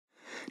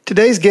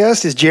Today's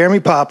guest is Jeremy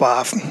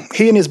Popoff.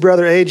 He and his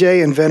brother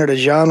AJ invented a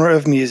genre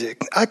of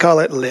music. I call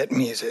it lit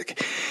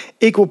music.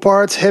 Equal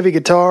parts heavy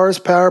guitars,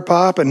 power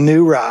pop, and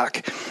new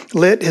rock.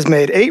 Lit has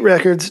made 8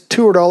 records,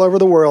 toured all over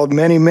the world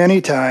many,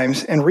 many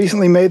times, and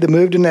recently made the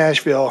move to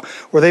Nashville,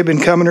 where they've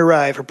been coming to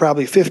ride for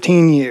probably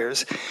 15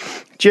 years.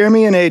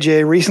 Jeremy and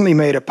AJ recently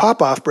made a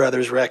Popoff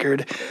Brothers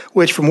record,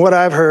 which from what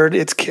I've heard,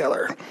 it's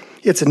killer.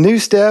 It's a new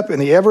step in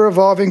the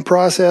ever-evolving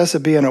process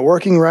of being a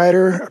working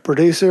writer, a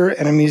producer,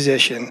 and a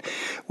musician.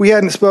 We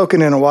hadn't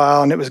spoken in a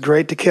while, and it was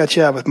great to catch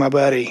up with my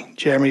buddy,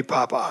 Jeremy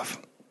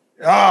Popoff.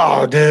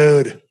 Oh,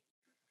 dude.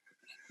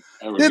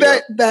 Dude,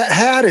 that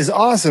hat is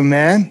awesome,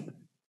 man.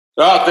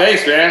 Oh,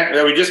 thanks, man.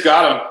 Yeah, we just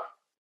got them.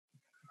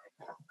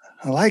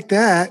 I like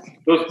that.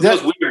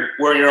 Feels weird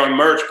wearing your own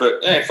merch,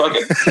 but hey, fuck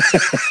it.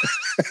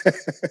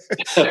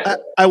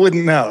 I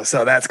wouldn't know,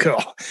 so that's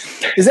cool.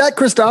 Is that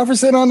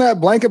Christopherson on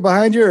that blanket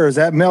behind you, or is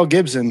that Mel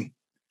Gibson?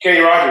 Kenny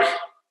Rogers.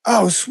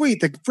 Oh,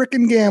 sweet. The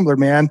freaking gambler,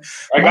 man.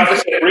 I got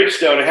this at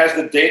Bridgestone. It has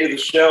the date of the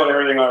show and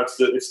everything on it.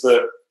 It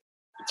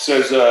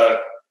says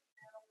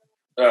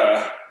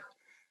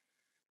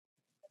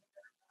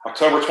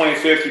October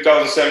 25th,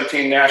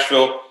 2017,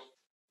 Nashville.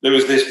 There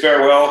was this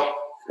farewell.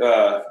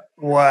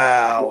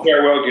 Wow.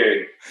 Farewell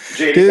gig.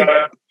 Dude,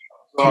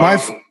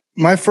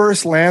 my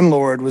first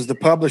landlord was the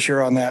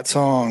publisher on that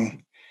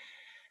song.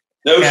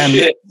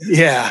 Shit.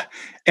 Yeah.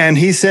 And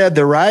he said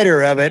the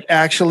writer of it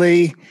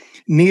actually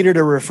needed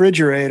a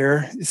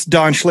refrigerator. It's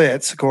Don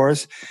Schlitz, of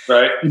course.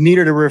 Right. He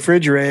needed a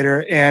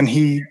refrigerator, and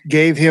he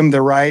gave him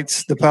the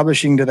rights, the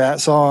publishing to that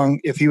song,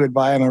 if he would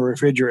buy him a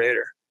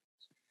refrigerator.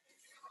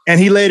 And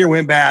he later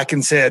went back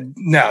and said,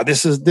 no,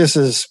 this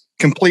is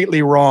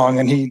completely wrong.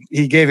 And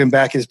he gave him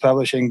back his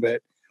publishing,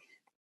 but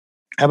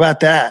how about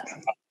that?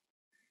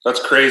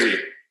 That's crazy.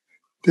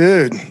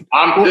 Dude.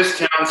 This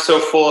town's so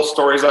full of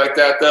stories like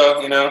that, though,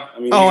 you know? I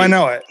mean, I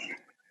know it.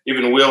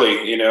 Even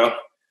Willie, you know?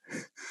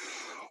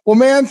 Well,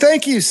 man,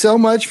 thank you so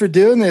much for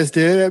doing this,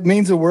 dude. It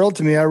means the world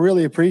to me. I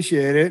really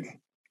appreciate it.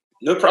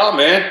 No problem,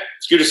 man.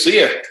 It's good to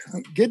see you.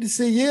 Good to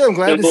see you. I'm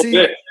glad to see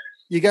you.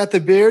 You got the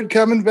beard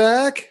coming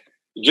back?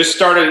 Just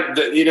started,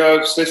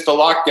 since the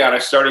lockdown, I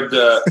started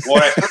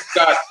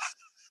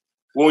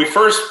when we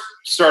first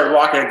started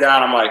locking it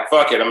down, I'm like,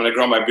 fuck it, I'm going to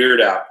grow my beard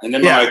out. And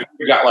then when my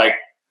beard got like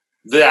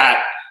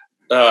that,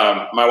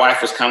 my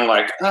wife was kind of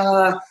like,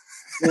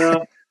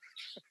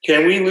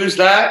 can we lose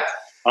that?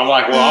 I'm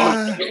like, well,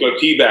 I'm going to go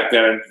tea back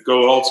then and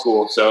go old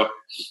school. So,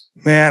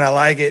 man, I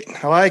like it.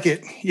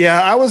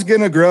 Yeah, I was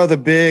going to grow the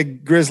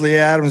big Grizzly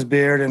Adams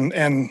beard,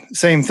 and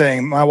same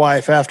thing. My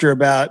wife, after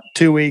about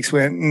 2 weeks,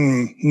 went,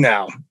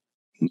 no.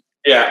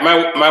 Yeah,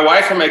 my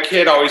wife and my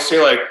kid always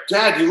say, like,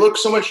 Dad, you look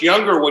so much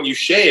younger when you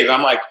shave.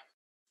 I'm like,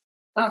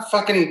 I'm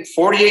fucking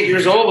 48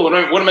 years old. What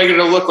am I going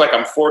to look like?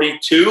 I'm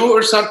 42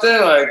 or something?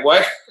 Like,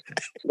 what?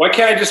 Why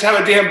can't I just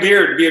have a damn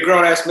beard and be a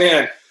grown-ass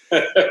man?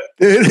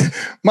 Dude,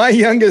 my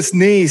youngest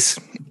niece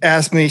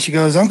asked me, she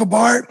goes, Uncle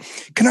Bart,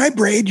 can I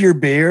braid your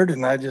beard?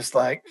 And I just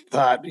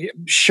thought,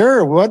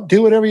 sure,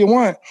 do whatever you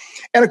want.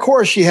 And of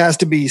course, she has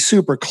to be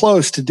super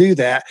close to do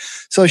that.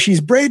 So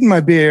she's braiding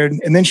my beard,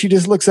 and then she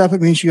just looks up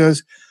at me and she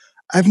goes,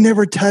 I've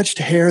never touched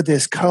hair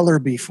this color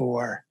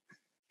before.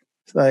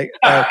 It's like,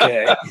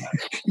 okay,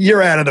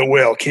 you're out of the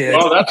will, kid.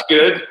 Oh, that's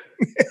good.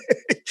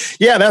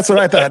 Yeah, that's what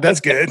I thought. That's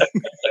good.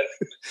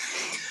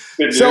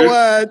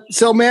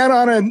 So man,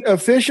 on an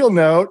official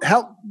note,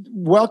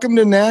 welcome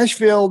to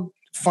Nashville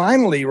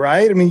finally,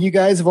 right? I mean, you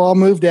guys have all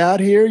moved out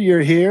here.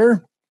 You're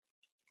here.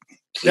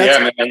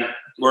 Yeah, man.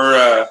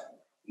 We're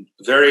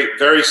very,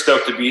 very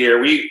stoked to be here.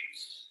 We,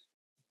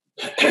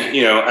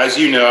 as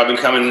you know, I've been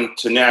coming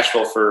to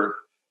Nashville for,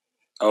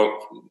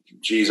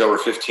 over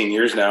 15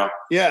 years now.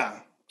 Yeah.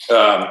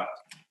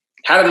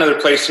 Had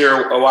another place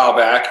here a while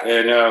back,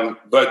 and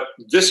but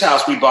this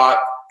house we bought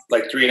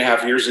like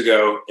 3.5 years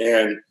ago,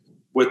 and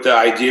with the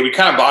idea, we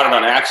kind of bought it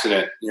on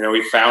accident.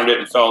 We found it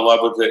and fell in love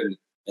with it,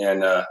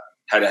 and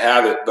had to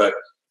have it. But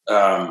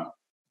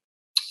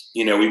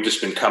we've just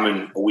been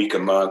coming a week, a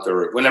month,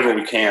 or whenever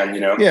we can.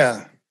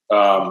 Yeah.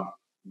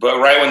 But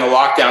right when the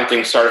lockdown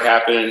thing started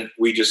happening,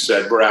 we just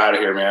said, we're out of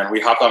here, man. We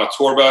hopped on a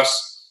tour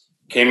bus,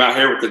 came out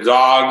here with the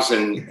dogs,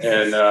 and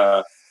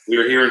we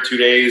were here in 2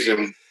 days,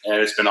 and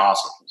it's been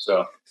awesome.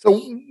 So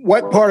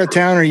what part of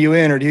town are you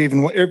in, or do you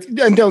even?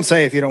 And don't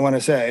say if you don't want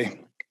to say.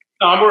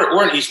 No,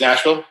 we're in East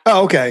Nashville.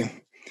 Oh, okay.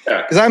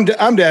 Yeah, because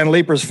I'm down in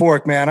Leapers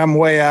Fork, man. I'm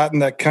way out in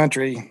the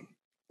country.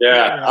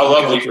 Yeah, I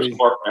love Leapers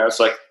Fork, man. It's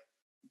a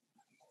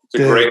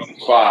great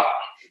spot.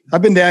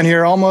 I've been down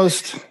here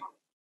almost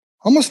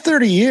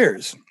 30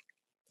 years,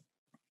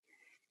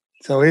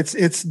 so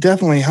it's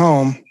definitely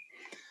home.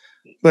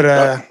 But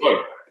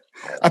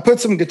I put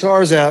some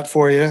guitars out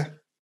for you.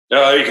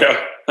 Oh, there you go.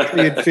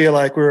 You'd feel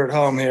like we're at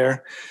home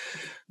here.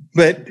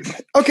 But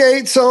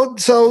okay, so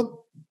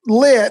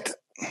Lit,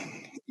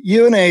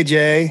 you and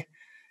AJ,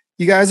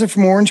 you guys are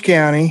from Orange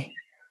County.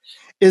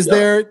 Is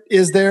there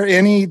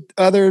any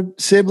other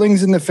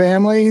siblings in the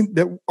family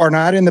that are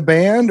not in the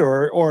band,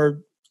 or?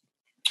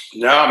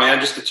 No, man,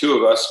 just the two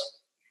of us.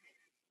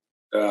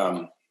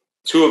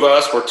 two of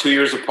us were 2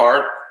 years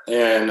apart.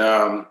 And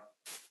I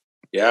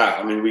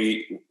mean,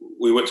 we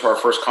went to our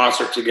first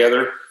concert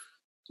together.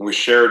 And we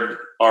shared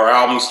our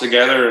albums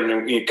together,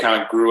 and we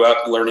kind of grew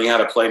up learning how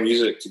to play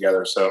music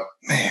together. So,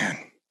 man.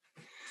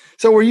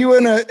 So were you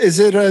is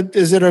it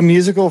a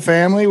musical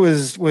family?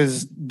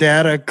 Was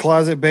dad a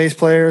closet bass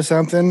player or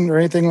something or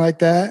anything like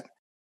that?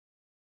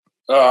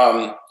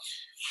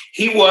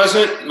 He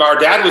wasn't. Our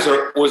dad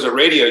was a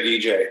radio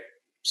DJ.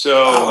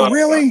 So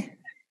really?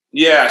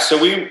 Yeah. So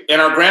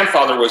our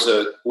grandfather was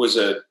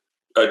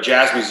a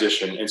jazz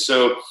musician. And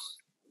so,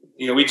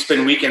 we'd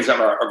spend weekends at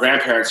our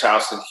grandparents'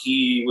 house, and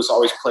he was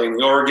always playing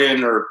the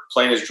organ or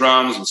playing his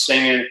drums and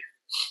singing.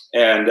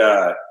 And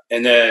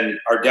then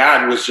our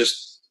dad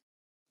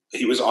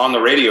he was on the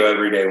radio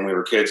every day when we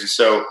were kids. And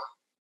so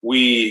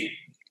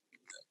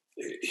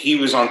he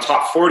was on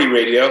Top 40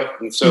 radio.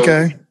 And so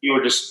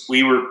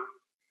we were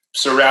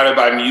surrounded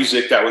by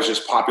music that was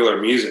just popular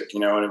music,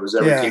 and it was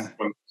everything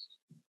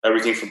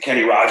from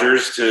Kenny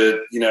Rogers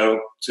to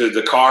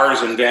the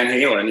Cars and Van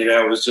Halen.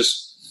 It was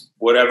just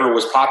whatever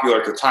was popular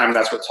at the time.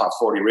 That's what Top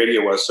 40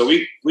 radio was. So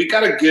we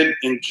got a good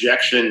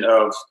injection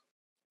of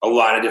a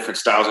lot of different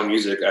styles of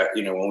music,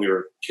 when we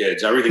were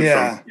kids, everything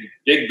from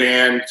big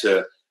band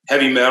to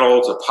heavy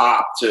metal to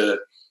pop to,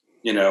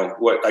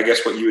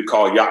 what you would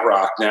call yacht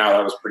rock now.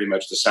 That was pretty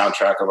much the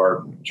soundtrack of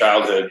our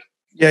childhood.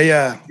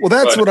 Yeah. Well,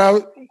 that's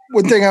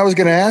one thing I was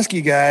going to ask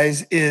you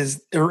guys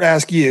is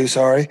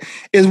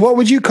what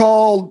would you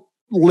call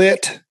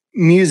lit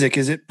music?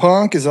 Is it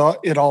punk? Is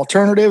it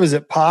alternative? Is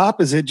it pop?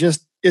 Is it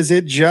just,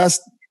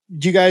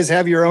 do you guys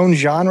have your own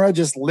genre,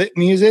 just lit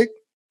music?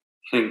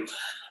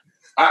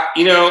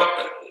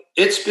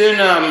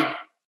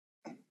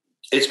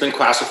 It's been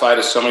classified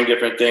as so many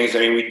different things. I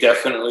mean, we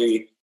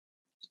definitely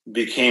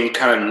became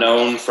kind of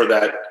known for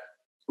that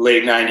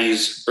late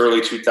 90s,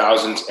 early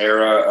 2000s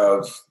era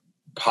of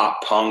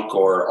pop punk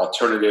or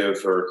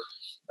alternative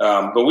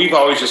but we've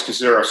always just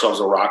considered ourselves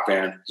a rock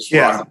band,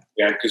 rock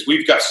band, because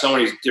we've got so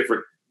many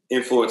different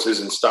influences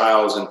and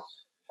styles, and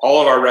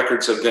all of our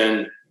records have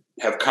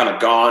kind of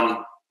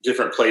gone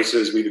different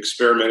places. We've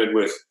experimented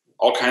with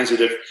all kinds of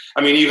different,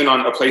 even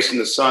on A Place in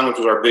the Sun, which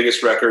was our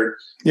biggest record,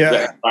 that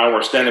had My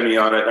Worst Enemy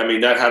on it. I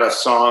mean, that had a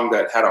song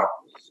that had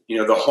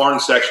the horn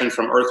section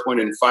from Earth,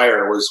 Wind and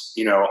Fire was,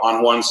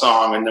 on one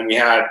song. And then we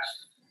had,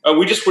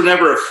 we just were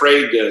never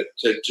afraid to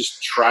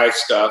just try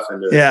stuff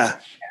and to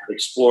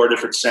explore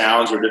different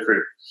sounds or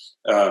different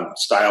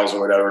styles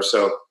or whatever.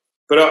 So,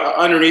 but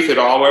underneath it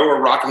all, we're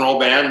a rock and roll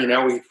band.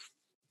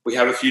 We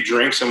have a few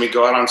drinks and we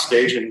go out on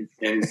stage and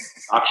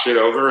knock shit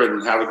over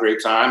and have a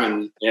great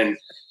time. And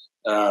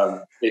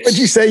what'd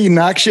you say? You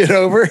knock shit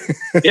over?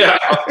 Yeah,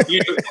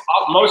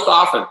 most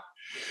often.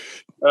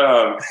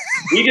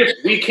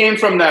 We came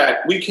from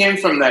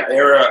that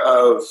era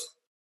of,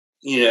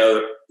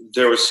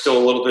 there was still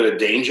a little bit of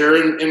danger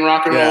in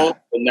rock and roll,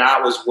 and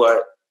that was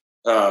what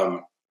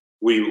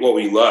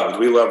we loved.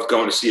 We loved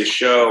going to see a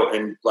show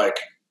and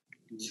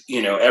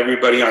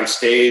everybody on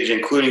stage,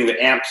 including the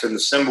amps and the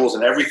cymbals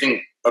and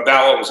everything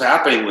about what was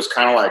happening was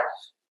kind of like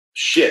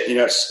shit.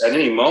 At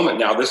any moment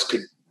now, this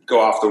could go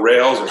off the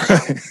rails or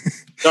something.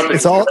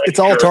 It's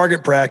all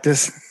target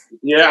practice.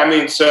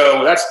 Yeah,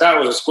 so that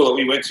was a school that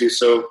we went to.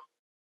 So,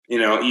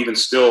 even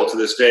still to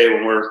this day,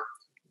 when we're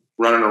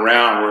running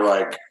around, we're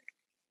like,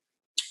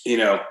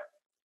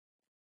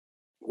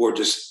 we're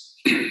just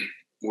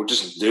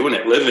doing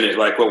it, living it,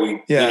 like what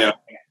we,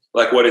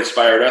 like what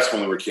inspired us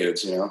when we were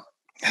kids,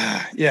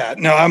 Yeah,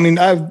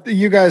 no,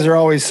 you guys are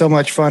always so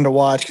much fun to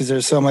watch because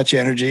there's so much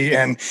energy,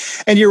 and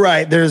you're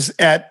right. There's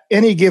at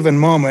any given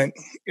moment,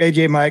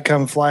 AJ might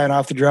come flying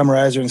off the drum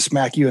riser and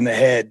smack you in the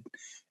head,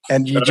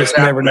 and you just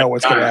never know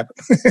what's going to happen.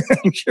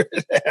 I'm sure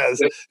it has.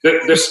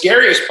 The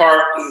scariest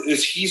part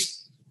is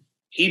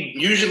he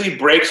usually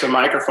breaks a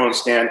microphone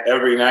stand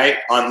every night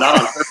not on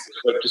purpose,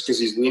 but just because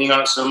he's leaning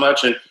on it so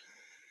much,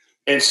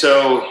 and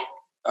so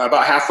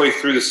about halfway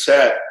through the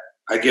set,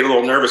 I get a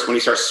little nervous when he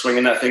starts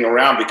swinging that thing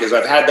around because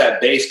I've had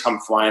that bass come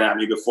flying at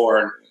me before,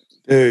 and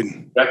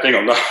dude, that thing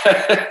will not.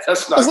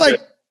 That's not. It's like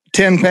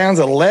 10 pounds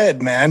of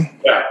lead, man.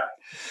 Yeah.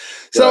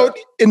 So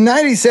in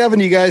 '97,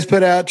 you guys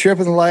put out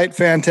Tripping the Light,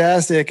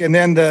 fantastic, and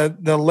then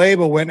the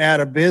label went out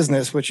of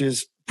business, which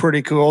is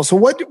pretty cool. So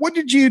what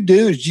did you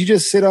do? Did you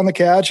just sit on the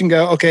couch and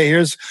go, okay,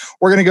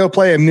 we're going to go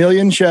play 1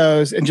 million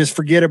shows and just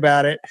forget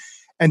about it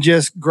and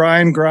just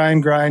grind?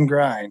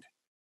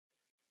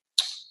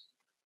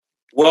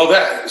 Well,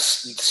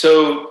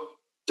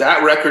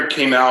 that record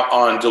came out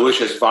on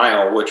Delicious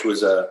Vinyl, which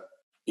was a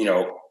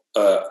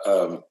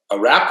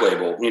rap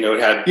label. It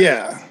had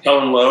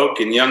Helen Loke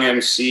and Young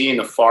MC and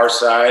The Far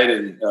Side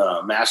and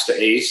Masta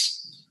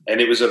Ace, and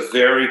it was a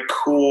very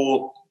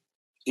cool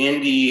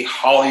indie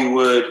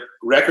Hollywood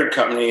record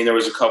company. And there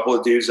was a couple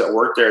of dudes that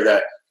worked there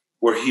that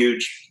were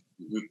huge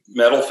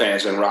metal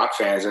fans and rock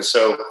fans, and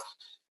so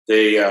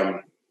they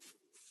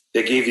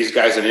gave these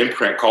guys an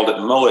imprint, called it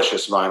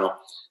Malicious Vinyl.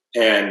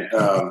 And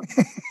and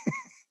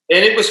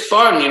it was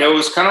fun, it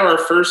was kind of our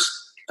first.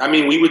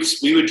 We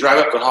would drive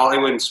up to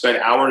Hollywood and spend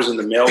hours in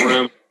the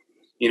mailroom,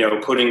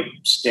 putting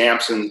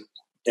stamps and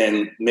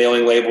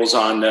mailing labels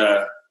on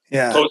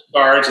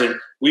postcards, and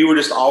we were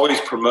just always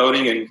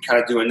promoting and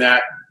kind of doing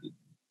that.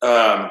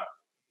 And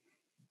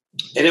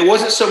it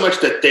wasn't so much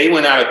that they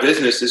went out of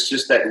business; it's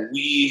just that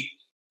we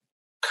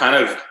kind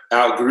of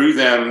outgrew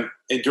them.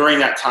 And during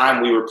that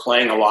time, we were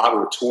playing a lot. We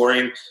were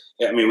touring.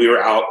 I mean, we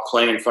were out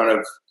playing in front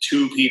of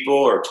 2 people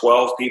or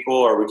 12 people,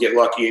 or we'd get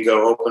lucky and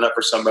go open up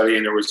for somebody,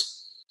 and there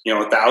was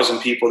 1,000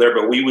 people there.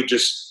 But we would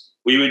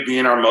be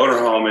in our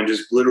motorhome and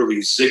just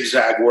literally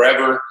zigzag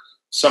wherever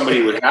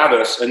somebody would have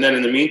us. And then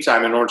in the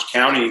meantime, in Orange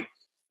County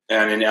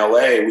and in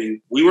LA,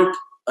 we were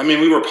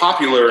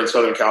popular in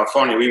Southern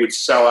California. We would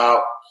sell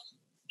out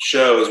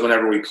shows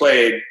whenever we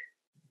played.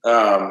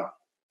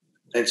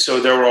 And so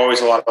there were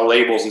always a lot of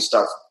labels and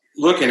stuff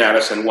looking at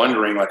us and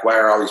wondering, like, why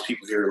are all these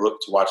people here to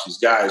watch these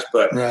guys?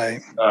 But,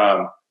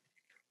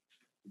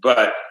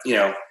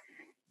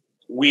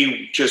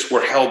 we just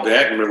were hell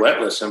bent and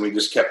relentless, and we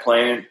just kept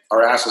playing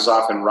our asses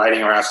off and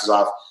writing our asses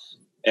off.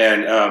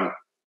 And a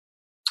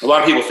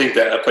lot of people think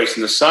that A Place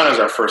in the Sun is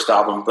our first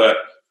album, but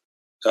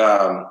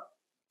and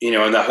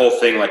that whole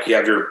thing, like, you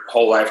have your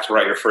whole life to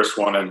write your first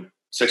one and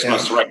 6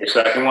 months to write your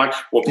second one.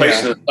 Well,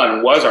 Place in the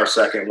Sun was our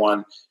second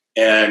one,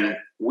 and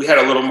we had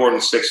a little more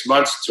than 6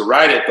 months to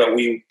write it, but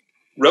we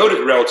wrote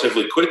it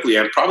relatively quickly,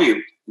 and probably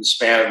in the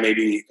span of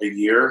maybe a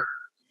year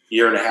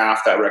and a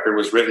half, that record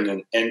was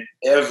written, and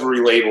every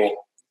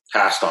label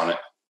passed on it.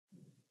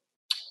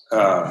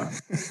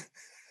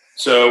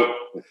 So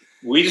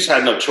we just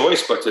had no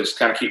choice but to just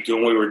kind of keep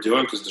doing what we were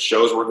doing, because the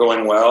shows were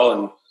going well,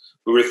 and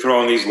we were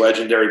throwing these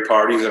legendary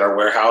parties at our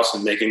warehouse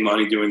and making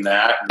money doing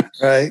that.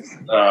 Right.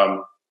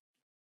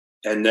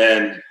 And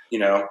then,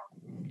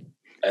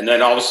 and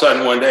then all of a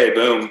sudden one day,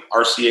 boom,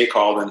 RCA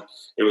called, and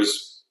it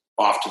was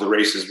off to the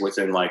races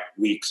within like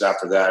weeks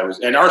after that.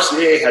 And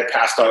RCA had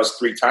passed on us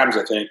 3 times,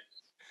 I think.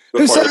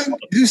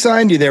 Who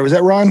signed you there? Was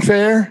that Ron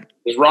Fair?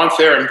 It was Ron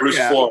Fair and Bruce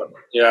Floor.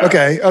 Yeah.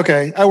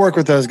 Okay. I worked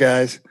with those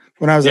guys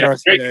when I was at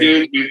RCA.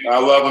 Great dude. I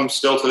love them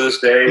still to this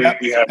day.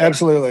 Yep,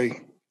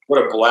 absolutely.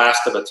 What a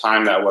blast of a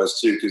time that was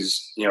too.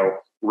 Cause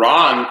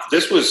Ron,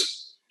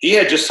 he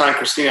had just signed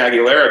Christina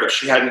Aguilera, but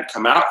she hadn't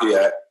come out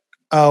yet.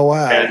 Oh,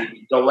 wow.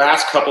 And the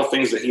last couple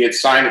things that he had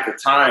signed at the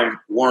time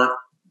weren't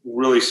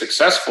really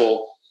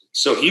successful.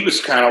 So he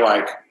was kind of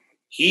like,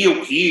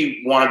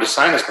 he wanted to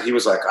sign us, but he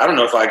was like, I don't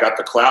know if I got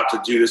the clout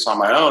to do this on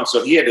my own.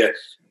 So he had to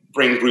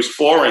bring Bruce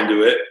Floor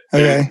into it.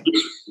 Okay.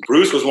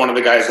 Bruce was one of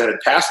the guys that had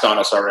passed on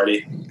us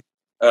already.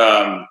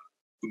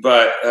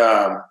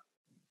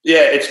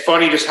 It's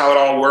funny just how it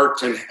all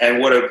worked, and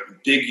what a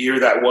big year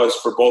that was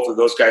for both of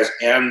those guys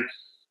and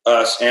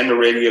us and the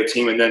radio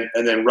team. And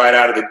then right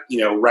out of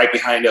the, right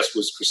behind us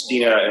was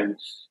Christina,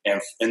 and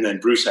then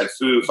Bruce had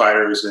Foo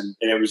Fighters, and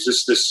it was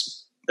just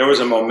there was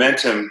a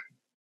momentum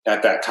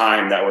at that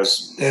time that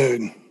was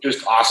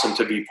just awesome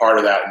to be part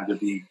of that, and to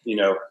be,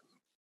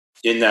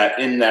 in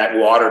that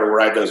water to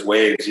ride those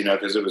waves,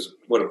 because it was,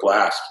 what a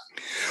blast.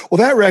 Well,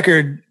 that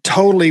record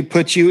totally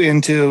put you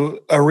into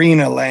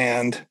arena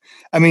land.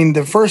 I mean,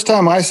 the first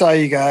time I saw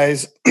you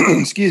guys,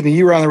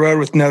 you were on the road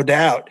with No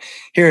Doubt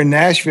here in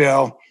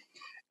Nashville,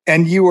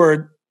 and you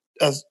were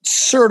a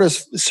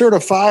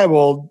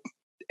certifiable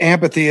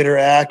amphitheater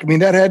act. I mean,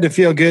 that had to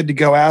feel good to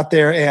go out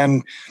there.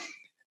 And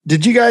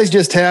did you guys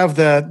just have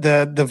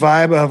the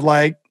vibe of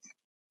like,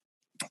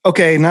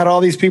 okay, not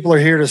all these people are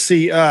here to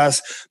see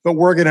us, but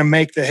we're going to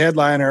make the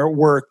headliner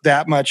work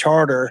that much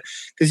harder?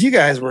 Because you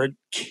guys were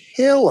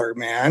killer,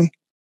 man.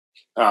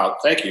 Oh,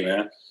 thank you,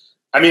 man.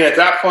 I mean, at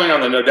that point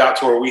on the No Doubt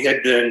tour, we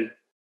had been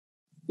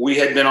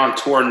on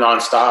tour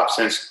nonstop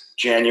since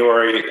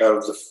January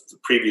of the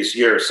previous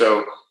year.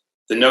 So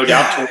the No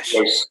Doubt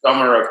tour was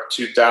summer of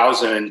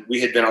 2000, and we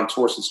had been on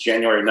tour since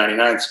January of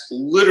 '99. So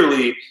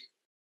literally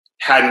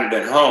hadn't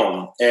been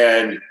home.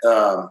 And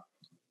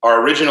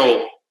our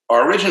original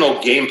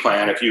game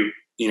plan, if you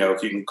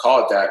can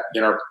call it that,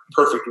 in our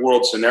perfect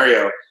world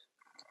scenario,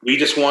 we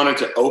just wanted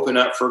to open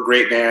up for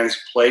great bands,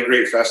 play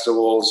great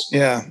festivals,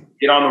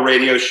 get on the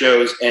radio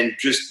shows, and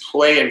just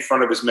play in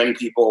front of as many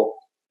people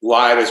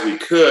live as we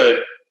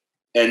could.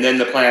 And then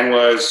the plan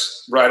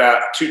was right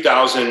out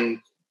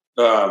 2000,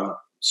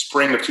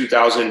 spring of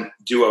 2000,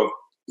 do a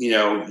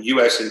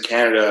U.S. and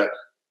Canada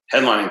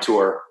headlining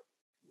tour,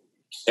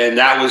 and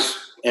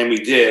we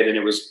did, and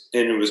it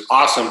was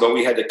awesome. But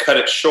we had to cut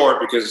it short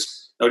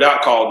because No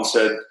Doubt called and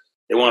said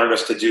they wanted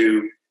us to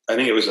do, I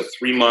think it was a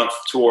 3-month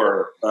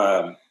tour,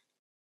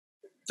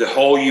 the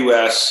whole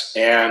U.S.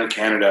 and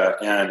Canada.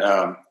 And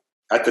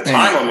at the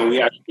time, I mean,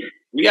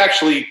 we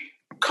actually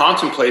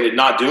contemplated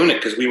not doing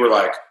it, because we were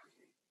like,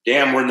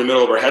 damn, we're in the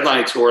middle of our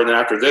headlining tour. And then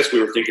after this,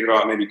 we were thinking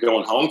about maybe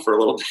going home for a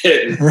little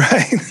bit, and,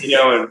 right. And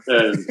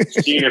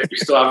seeing if we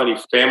still have any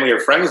family or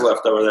friends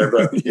left over there.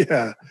 But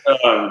yeah.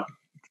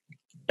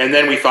 And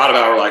then we thought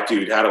about it, we're like,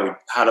 dude,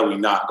 how do we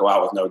not go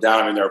out with No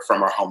Doubt? I mean, they're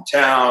from our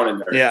hometown,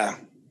 and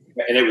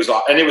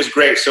it was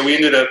great. So we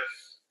ended up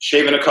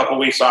shaving a couple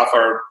weeks off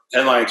our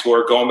headlining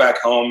tour, going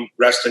back home,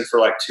 resting for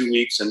like 2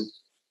 weeks, and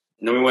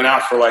And then we went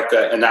out for like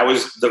that. And that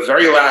was the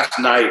very last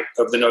night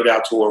of the No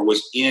Doubt tour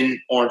was in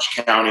Orange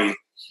County.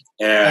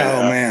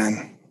 And,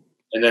 man.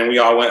 And then we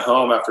all went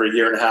home after a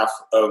year and a half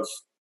of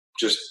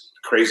just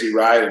crazy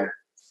ride and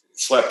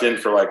slept in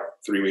for like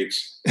 3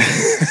 weeks.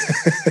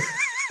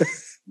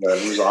 But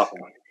it was awful.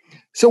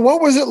 So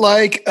what was it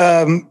like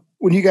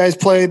when you guys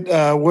played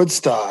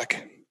Woodstock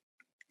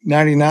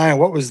 99?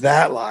 What was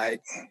that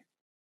like?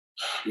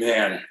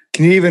 Man.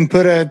 Can you even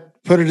put a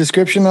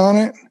description on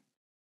it?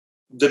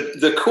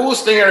 The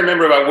coolest thing I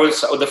remember about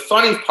Woodstock, the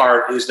funny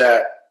part is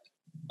that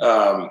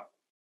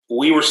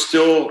we were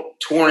still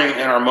touring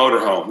in our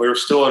motorhome. We were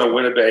still in a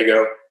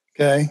Winnebago.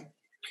 Okay.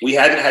 We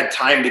hadn't had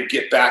time to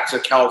get back to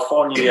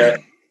California yet.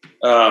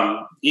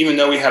 Even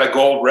though we had a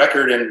gold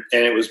record and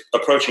it was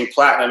approaching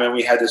platinum and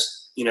we had this,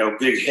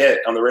 big hit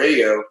on the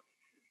radio,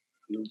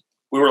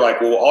 we were like,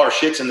 well, all our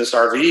shit's in this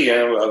RV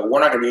and we're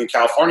not going to be in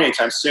California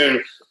anytime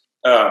soon.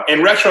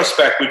 In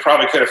retrospect, we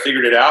probably could have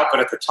figured it out, but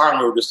at the time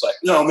we were just like,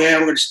 no, man,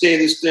 we're going to stay in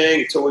this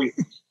thing until we,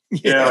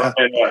 And,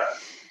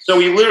 so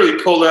we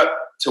literally pulled up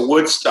to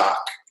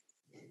Woodstock,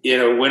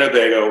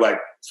 Winnebago, like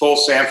full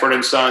Sanford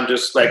and Son,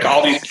 just like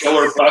all these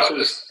killer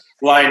buses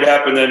lined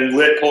up, and then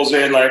Lit pulls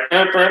in like, we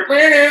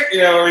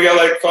got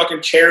like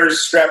fucking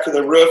chairs strapped to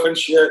the roof and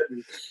shit.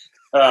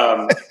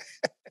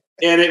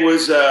 And it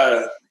was,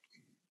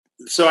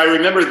 so I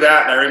remember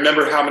that, and I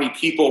remember how many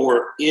people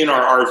were in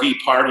our RV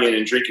partying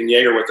and drinking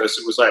Jaeger with us.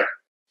 It was like,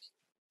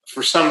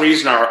 for some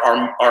reason,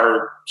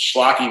 our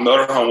schlocky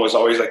motorhome was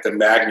always like the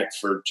magnet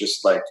for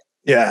just like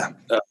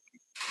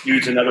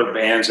dudes and other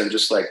bands and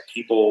just like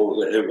people.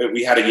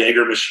 We had a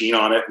Jaeger machine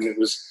on it, and it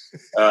was.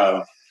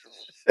 So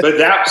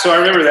I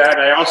remember that,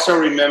 and I also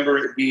remember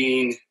it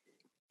being,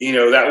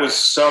 that was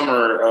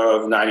summer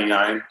of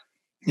 '99.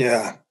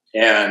 Yeah,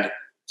 and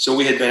so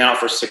we had been out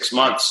for 6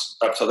 months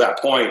up till that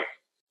point.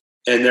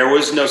 And there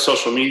was no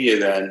social media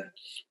then.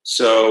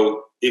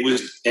 So it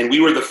was, and we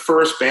were the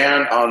first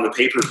band on the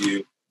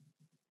pay-per-view.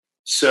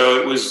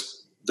 So it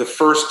was the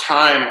first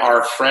time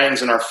our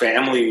friends and our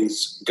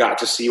families got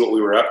to see what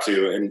we were up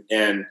to.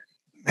 And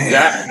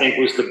that, I think,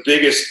 was the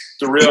biggest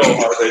thrill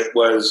of it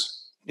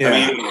was, I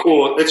mean,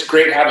 cool. It's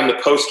great having the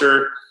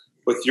poster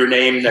with your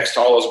name next to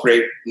all those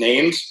great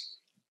names.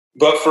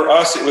 But for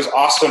us, it was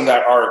awesome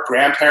that our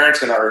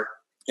grandparents and our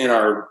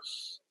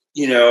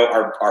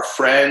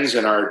friends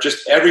and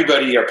just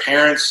everybody, our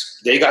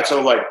parents, they got to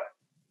like,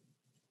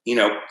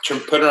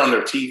 put it on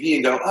their TV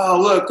and go,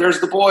 oh, look, there's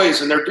the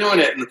boys and they're doing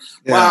it. And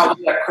wow, look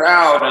at that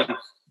crowd.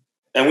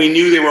 And we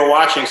knew they were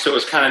watching. So it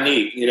was kind of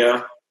neat,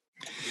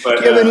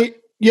 But do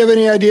you have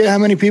any idea how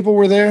many people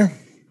were there?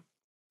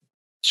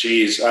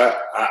 Geez, I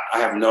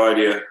have no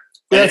idea.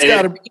 That's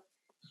got to.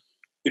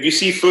 If you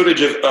see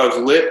footage of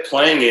Lit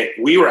playing it,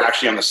 we were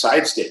actually on the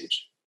side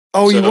stage.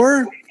 Oh, so, you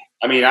were?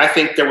 I mean, I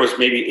think there was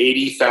maybe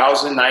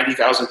 80,000,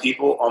 90,000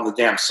 people on the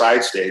damn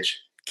side stage.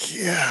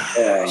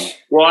 Yeah.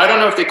 Well, I don't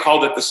know if they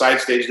called it the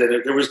side stage.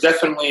 There was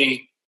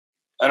definitely,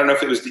 I don't know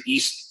if it was the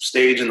east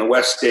stage and the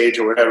west stage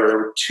or whatever. There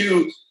were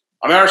two.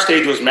 I mean, our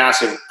stage was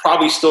massive.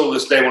 Probably still to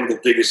this day one of the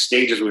biggest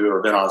stages we've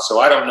ever been on.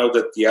 So I don't know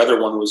that the other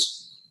one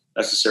was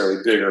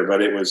necessarily bigger,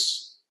 but it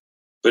was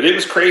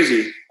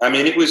crazy. I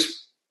mean, it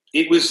was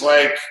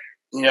like,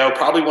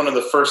 probably one of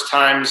the first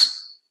times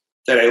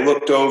that I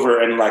looked over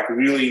and like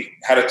really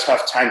had a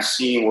tough time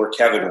seeing where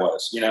Kevin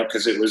was,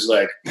 because it was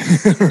like,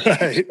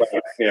 right.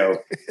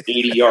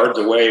 80 yards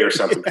away or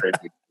something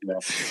crazy.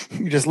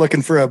 You're just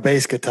looking for a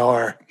bass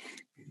guitar.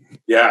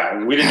 Yeah,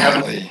 and we didn't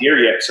have any gear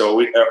yet,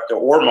 so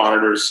or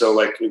monitors. So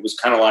like it was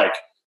kind of like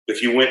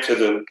if you went to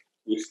the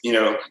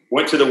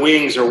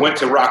wings or went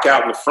to rock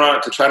out in the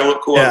front to try to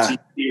look cool on TV,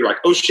 you're like,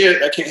 oh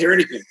shit, I can't hear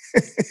anything.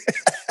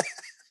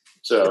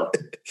 So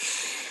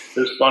it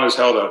was fun as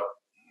hell though.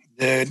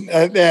 Dude,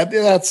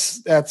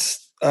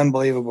 that's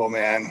unbelievable,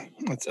 man.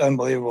 It's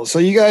unbelievable. So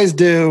you guys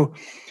do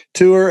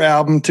tour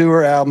album.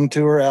 I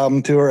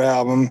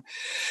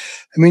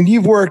mean,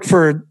 you've worked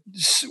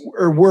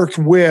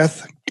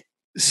with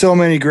so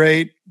many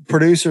great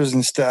producers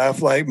and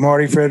stuff like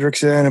Marty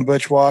Fredrickson and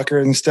Butch Walker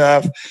and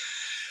stuff.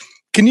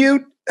 Can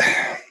you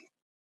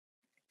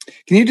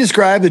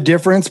describe the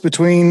difference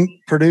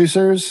between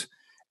producers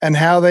and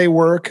how they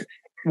work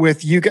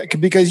with you,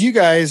 because you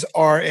guys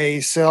are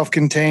a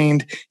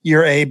self-contained,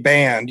 you're a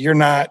band. You're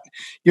not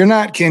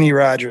Kenny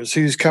Rogers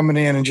who's coming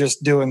in and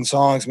just doing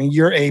songs. I mean,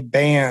 you're a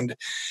band.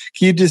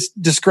 Can you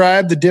just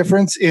describe the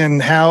difference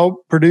in how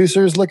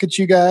producers look at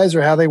you guys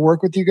or how they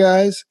work with you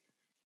guys?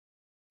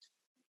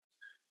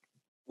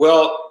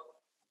 Well,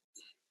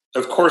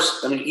 of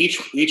course, I mean,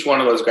 each one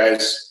of those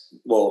guys,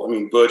 well, I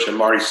mean, Butch and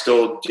Marty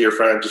still dear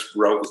friend. I just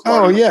wrote with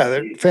Marty. Oh yeah,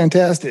 they're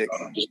fantastic.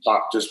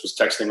 Just was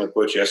texting with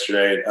Butch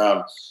yesterday.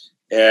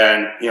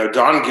 And,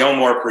 Don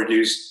Gilmore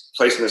produced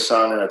Place in the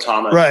Sun and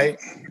Atomic. Right.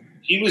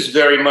 He was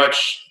very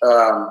much,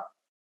 I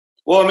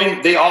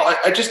mean,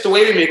 just the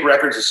way they make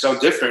records is so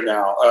different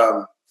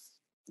now.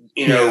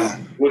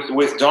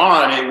 With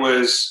Don, it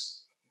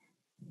was,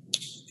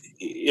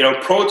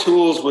 Pro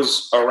Tools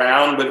was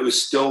around, but it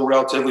was still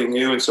relatively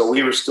new. And so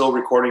we were still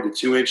recording to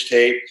 2-inch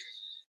tape.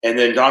 And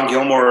then Don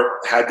Gilmore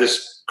had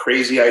this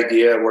crazy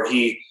idea where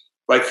he,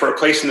 like for A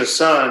Place in the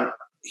Sun,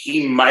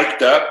 he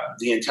mic'd up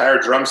the entire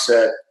drum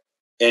set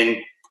and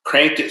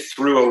cranked it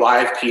through a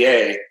live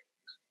PA.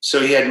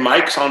 So he had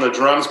mics on the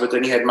drums, but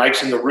then he had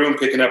mics in the room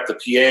picking up the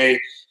PA.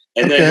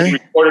 And then he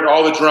recorded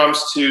all the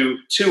drums to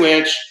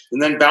 2-inch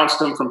and then bounced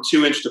them from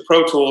 2-inch to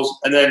Pro Tools.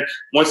 And then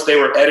once they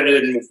were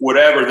edited and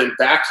whatever, then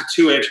back to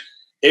 2-inch.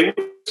 It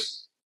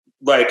was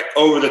like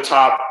over the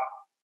top,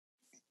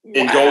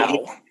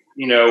 indulgent,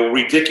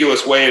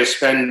 ridiculous way to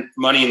spend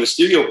money in the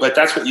studio. But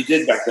that's what you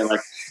did back then.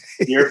 Like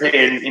you're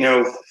paying,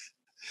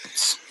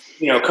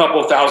 a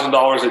couple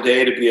 $1,000s a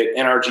day to be at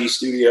NRG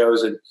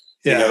Studios, and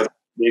the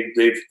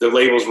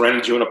labels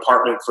rented you an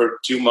apartment for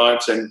 2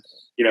 months, and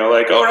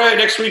like, all right,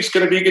 next week's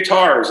going to be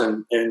guitars,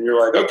 and you're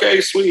like, okay,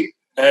 sweet.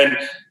 And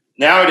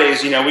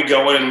nowadays, we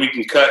go in and we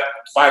can cut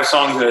 5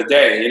 songs in a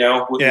day,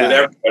 with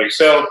everybody.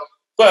 So,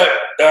 but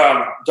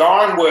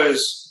Don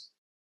was,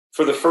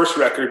 for the first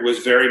record, was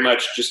very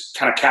much just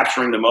kind of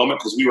capturing the moment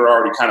because we were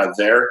already kind of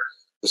there.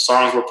 The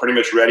songs were pretty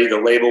much ready. The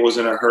label was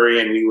in a hurry,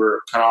 and we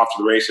were kind of off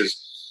to the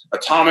races.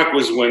 Atomic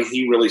was when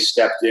he really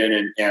stepped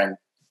in and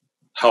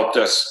helped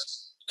us.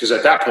 Because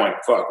at that point,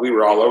 we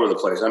were all over the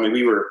place. I mean,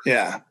 we were,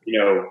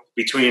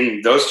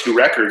 between those 2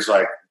 records,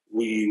 like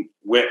we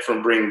went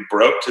from being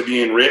broke to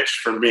being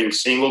rich, from being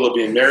single to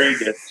being married,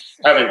 to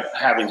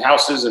having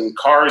houses and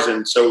cars.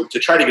 And so to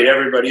try to get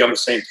everybody on the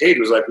same page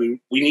was like,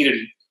 we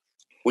needed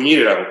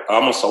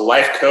almost a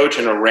life coach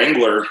and a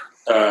wrangler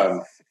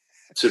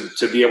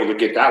to be able to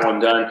get that one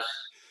done.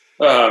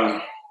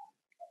 And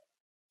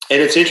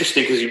it's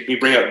interesting because you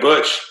bring up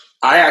Butch.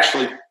 I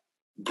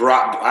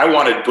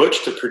wanted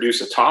Butch to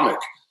produce Atomic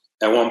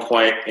at one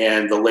point,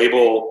 and the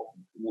label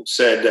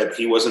said that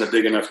he wasn't a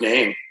big enough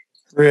name.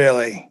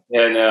 Really?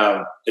 And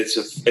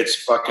it's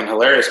fucking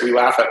hilarious. We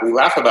laugh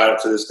about it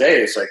to this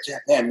day. It's like, yeah,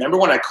 man, remember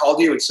when I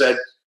called you and said,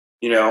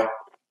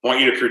 want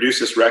you to produce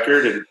this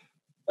record?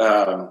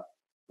 And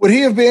would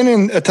he have been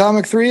in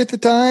Atomic 3 at the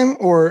time,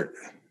 or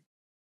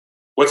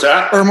what's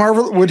that?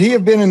 Or would he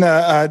have been in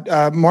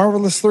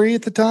Marvelous 3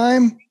 at the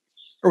time,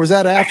 or was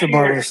that after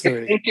Marvelous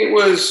 3? I think it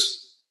was.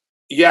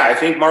 Yeah, I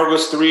think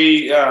Marvelous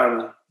 3.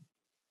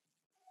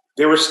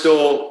 They were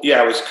still.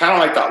 Yeah, it was kind of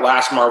like that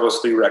last Marvelous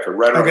 3 record,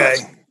 right? Okay.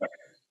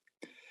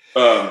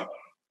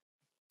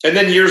 And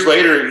then years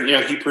later,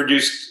 he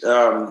produced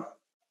The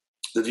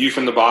View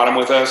from the Bottom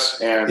with us,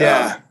 and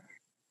that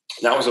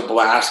was a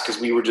blast because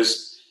we were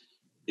just.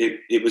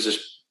 It was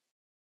just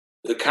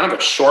kind of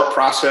a short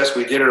process.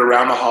 We did it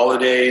around the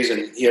holidays,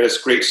 and he had this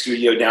great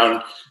studio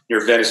down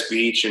near Venice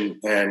Beach, and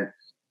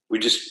we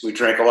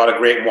drank a lot of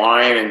great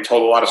wine and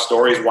told a lot of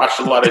stories, watched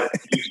a lot of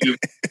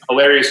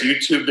hilarious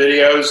YouTube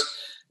videos,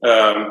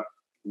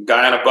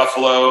 Guy on a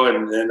Buffalo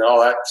and all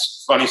that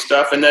funny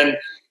stuff. And then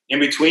in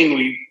between,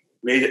 we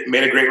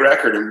made a great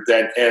record.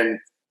 And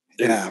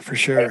for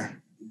sure.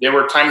 There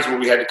were times where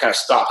we had to kind of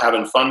stop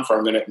having fun for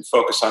a minute and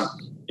focus on,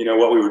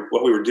 what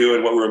we were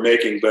doing, what we were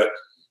making. But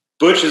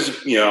Butch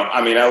is,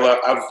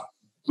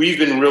 we've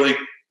been really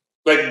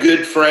like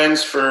good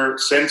friends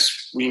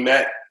since we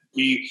met.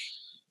 We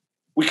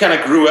kind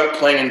of grew up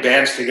playing in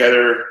bands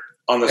together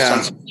on the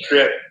Sunset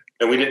Strip,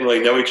 and we didn't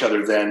really know each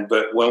other then.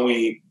 But when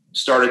we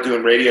started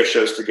doing radio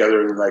shows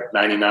together in like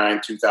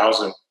 99,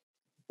 2000,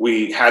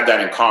 we had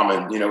that in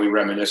common. We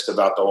reminisced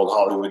about the old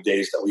Hollywood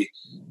days that we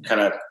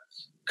kind of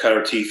cut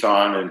our teeth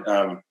on.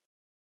 And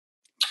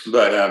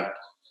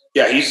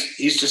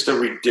he's just a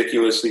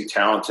ridiculously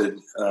talented.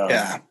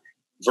 It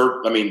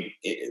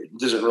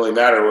doesn't really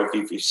matter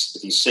if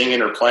he's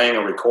singing or playing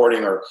or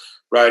recording or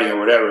writing or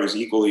whatever. He's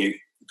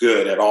equally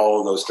good at all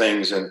of those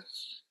things. And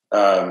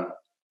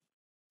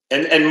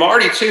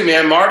Marty too,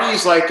 man.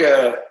 Marty's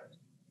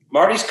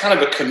kind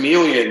of a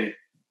chameleon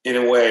in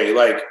a way.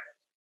 Like,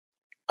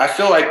 I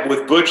feel like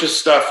with Butch's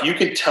stuff, you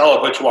can tell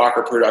a Butch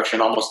Walker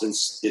production almost the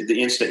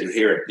instant you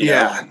hear it. You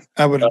know?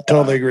 I would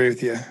totally agree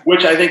with you.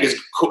 Which I think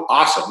is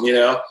awesome,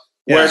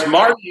 Whereas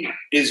Marty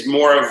is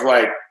more of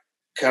like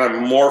kind of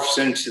morphs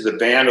into the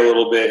band a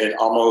little bit, and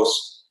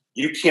almost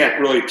you can't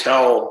really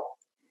tell.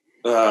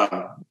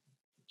 I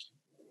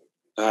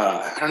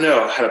don't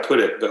know how to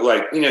put it, but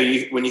like when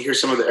you hear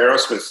some of the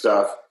Aerosmith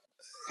stuff,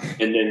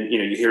 and then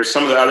you hear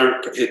some of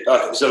the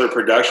his other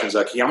productions,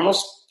 like he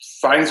almost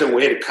finds a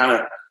way to kind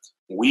of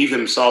weave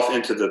himself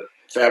into the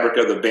fabric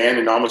of the band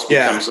and almost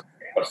becomes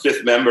a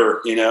fifth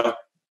member,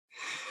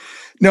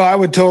 No, I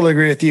would totally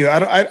agree with you.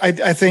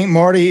 I think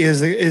Marty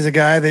is a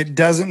guy that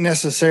doesn't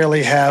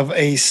necessarily have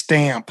a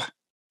stamp,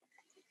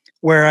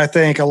 where I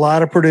think a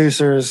lot of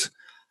producers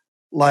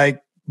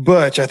like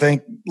Butch, I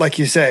think, like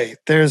you say,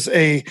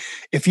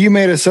 if you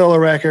made a solo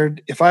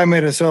record, if I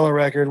made a solo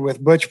record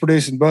with Butch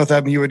producing both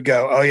of them, you would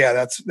go, oh yeah,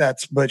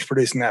 that's Butch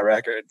producing that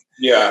record.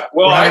 Yeah.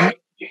 Well, right?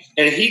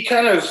 And he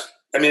kind of,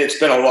 it's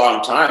been a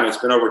long time. It's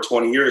been over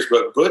 20 years,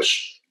 but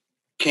Butch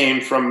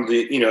came from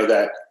the,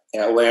 that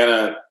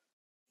Atlanta,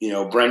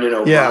 Brendan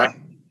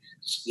O'Brien,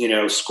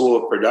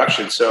 school of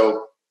production.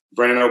 So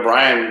Brendan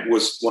O'Brien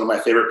was one of my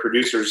favorite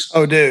producers.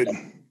 Oh, dude.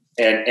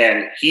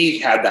 And he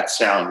had that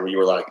sound where you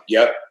were like,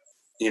 yep,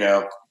 you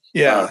know.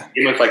 Yeah.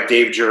 Even with like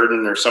Dave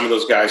Jordan or some of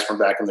those guys from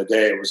back in the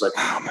day, it was like,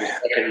 oh man,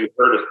 you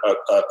heard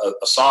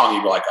a song,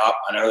 you'd be like, oh,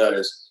 I know who that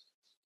is.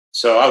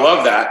 So I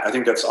love that. I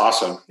think that's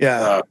awesome.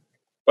 Yeah.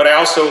 But I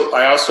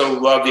also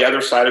love the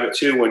other side of it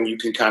too, when you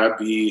can kind of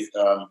be,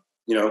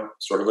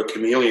 sort of a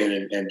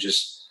chameleon and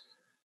just,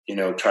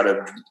 try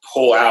to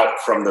pull out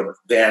from the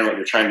band what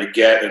you're trying to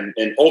get. And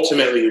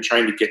ultimately you're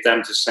trying to get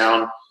them to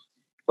sound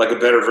like a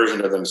better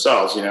version of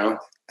themselves,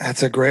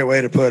 That's a great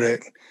way to put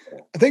it.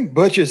 I think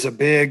Butch is a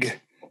big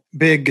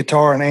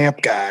guitar and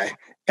amp guy,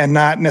 and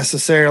not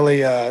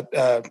necessarily, I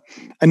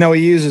know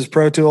he uses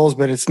Pro Tools,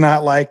 but it's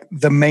not like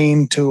the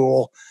main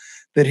tool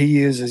that he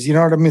uses. You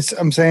know what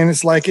I'm saying?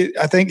 It's like,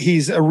 I think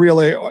he's if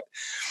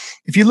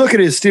you look at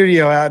his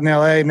studio out in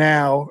LA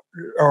now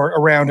or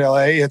around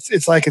LA,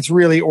 it's like, it's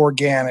really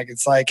organic.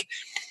 It's like,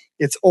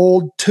 it's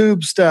old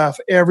tube stuff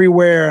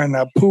everywhere and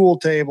a pool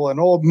table and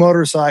old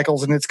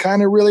motorcycles. And it's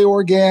kind of really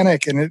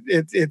organic, and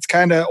it's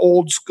kind of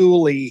old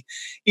schooly,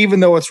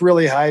 even though it's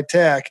really high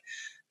tech.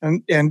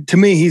 And to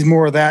me, he's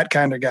more of that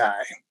kind of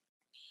guy.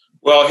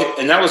 Well,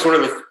 and that was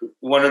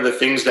one of the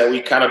things that we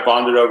kind of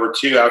bonded over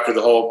too, after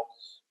the whole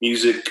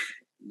music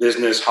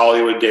business,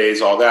 Hollywood days,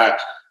 all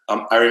that.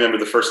 I remember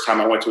the first time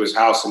I went to his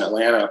house in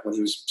Atlanta when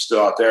he was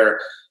still out there,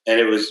 and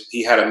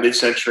he had a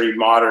mid-century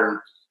modern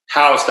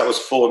house that was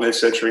full of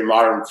mid-century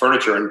modern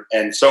furniture,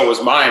 and so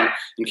was mine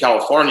in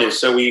California.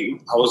 So I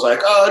was like,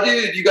 oh,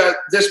 dude, you got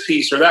this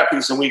piece or that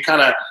piece, and we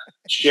kind of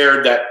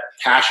shared that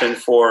passion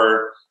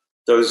for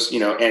those,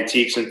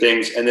 antiques and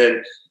things. And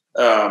then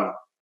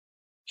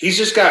he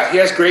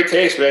has great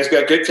taste, but he's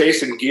got good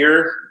taste in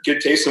gear,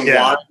 good taste in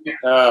wine.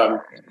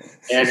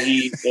 And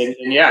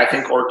I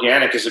think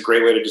organic is a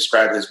great way to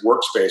describe his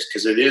workspace,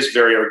 because it is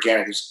very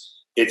organic.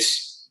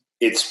 There's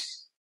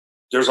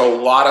a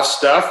lot of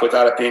stuff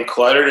without it being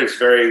cluttered. It's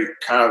very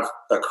kind of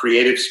a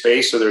creative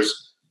space. So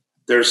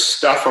there's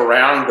stuff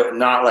around, but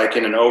not like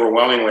in an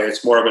overwhelming way.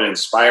 It's more of an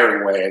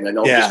inspiring way. And then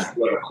they'll just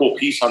put a cool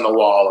piece on the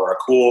wall or a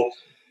cool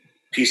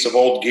piece of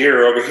old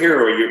gear over here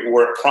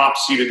where it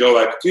prompts you to go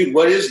like, dude,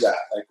 what is that?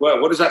 Like,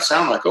 what does that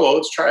sound like? Oh, well,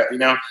 let's try it.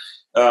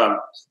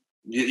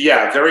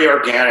 Very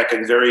organic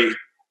and very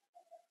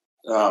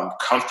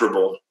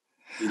comfortable.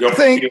 You don't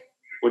feel,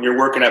 when you're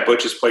working at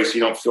Butch's place,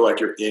 you don't feel like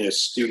you're in a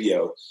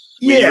studio.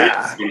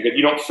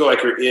 You don't feel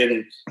like you're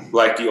in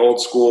like the old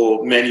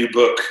school menu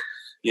book,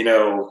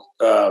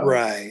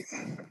 right.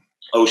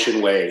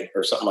 Ocean Way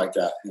or something like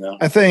that.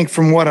 I think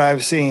from what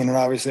I've seen, and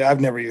obviously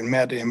I've never even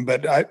met him,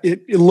 but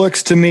it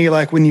looks to me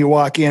like when you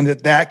walk in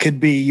that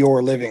could be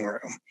your living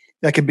room.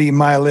 That could be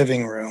my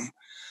living room.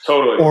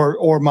 Totally.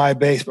 Or my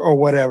basement or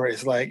whatever.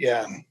 It's like,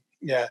 yeah.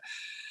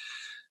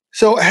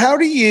 So how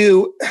do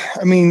you,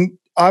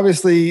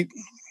 obviously,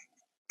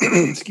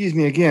 excuse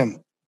me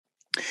again,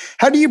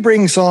 how do you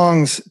bring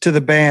songs to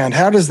the band?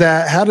 How does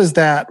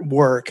that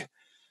work?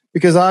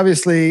 Because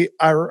obviously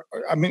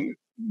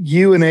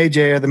you and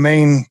AJ are the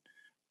main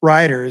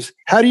writers.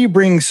 How do you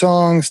bring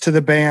songs to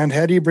the band?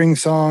 How do you bring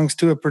songs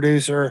to a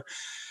producer?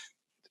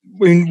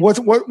 I mean,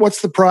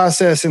 what's the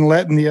process in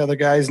letting the other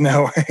guys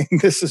know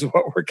this is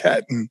what we're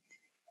cutting?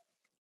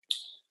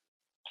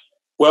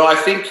 Well, I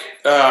think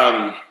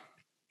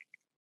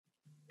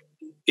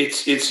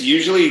it's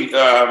usually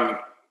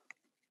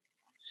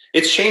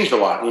it's changed a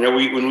lot. When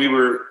we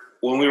were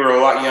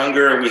a lot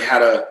younger and we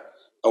had a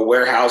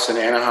warehouse in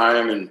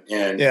Anaheim and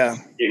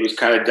it was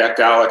kind of decked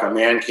out like a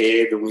man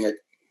cave, and we had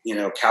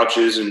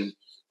couches and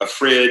a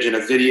fridge and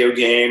a video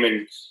game,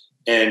 and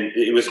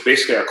it was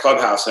basically our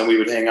clubhouse, and we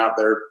would hang out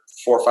there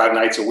 4 or 5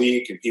 nights a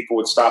week, and people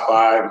would stop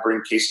by and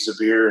bring cases of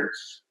beer, and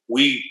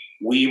we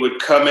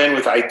would come in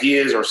with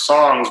ideas or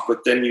songs,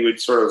 but then we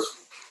would sort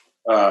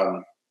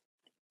of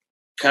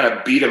kind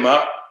of beat them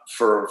up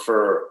for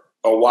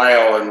a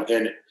while,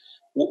 and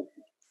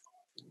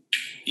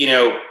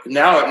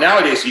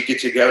nowadays you get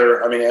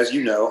together. I mean, as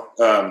you know,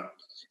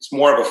 it's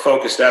more of a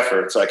focused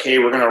effort. It's like, hey,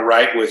 we're going to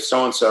write with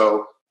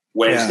so-and-so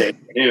Wednesday at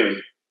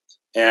noon.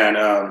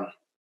 And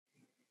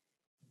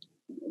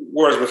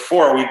whereas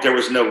before there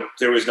was no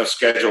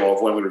schedule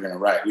of when we were going to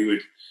write.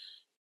 We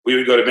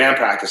would go to band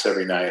practice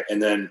every night.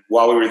 And then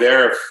while we were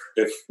there,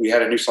 if we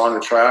had a new song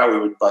to try out, we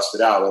would bust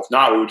it out. If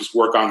not, we would just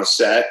work on the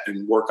set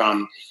and work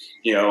on,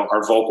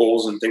 our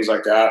vocals and things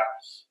like that.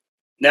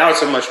 Now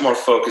it's a much more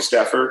focused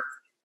effort.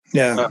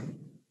 Yeah.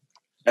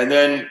 And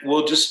then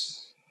we'll just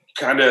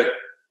kind of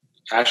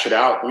hash it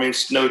out. I mean,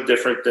 it's no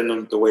different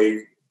than the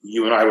way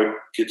you and I would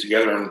get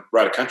together and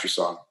write a country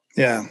song.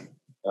 Yeah.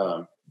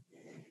 So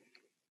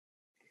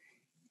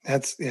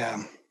and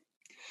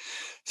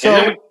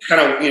then we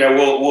kind of,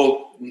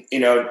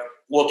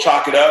 we'll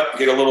chalk it up,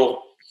 get a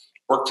little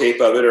work tape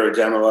of it or a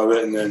demo of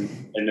it. And then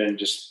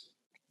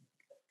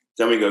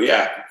we go,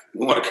 yeah,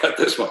 we want to cut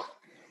this one.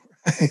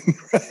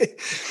 Right.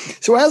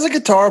 So as a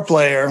guitar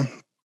player,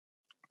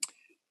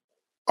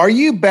 are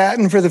you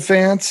batting for the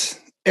fence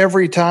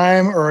every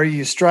time, or are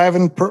you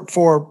striving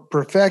for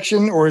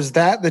perfection, or is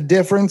that the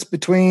difference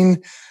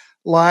between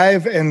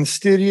live and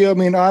studio? I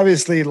mean,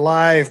 obviously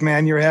live,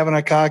 man, you're having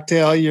a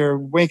cocktail, you're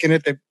winking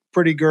at the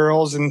pretty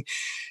girls, and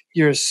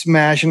you're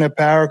smashing a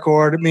power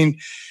chord. I mean,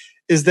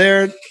 is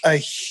there a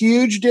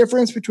huge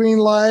difference between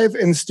live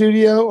and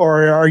studio,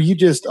 or are you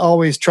just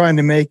always trying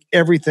to make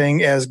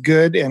everything as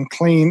good and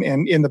clean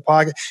and in the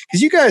pocket?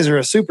 Because you guys are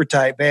a super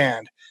tight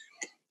band,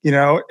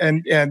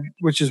 and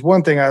which is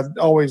one thing I've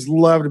always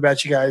loved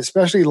about you guys,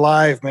 especially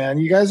live, man.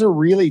 You guys are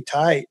really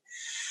tight.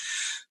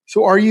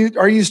 So are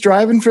you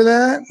striving for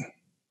that?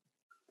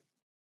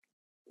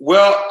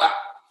 Well,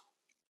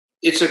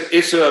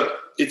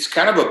 it's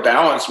kind of a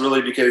balance,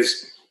 really,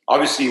 because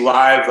obviously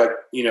live, like,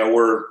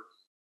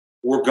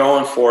 we're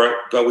going for it,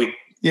 but we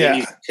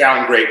need to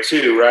sound great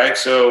too, right?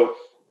 So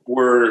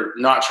we're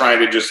not trying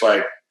to just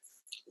let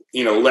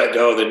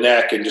go of the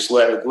neck and just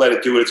let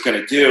it do what it's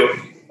going to do.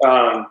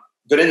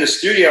 But in the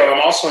studio,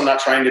 I'm also not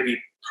trying to be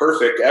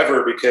perfect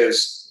ever,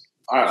 because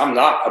I'm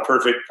not a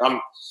perfect.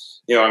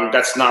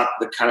 That's not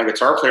the kind of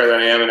guitar player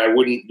that I am, and I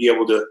wouldn't be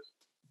able to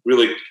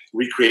really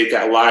recreate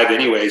that live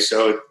anyway.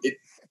 So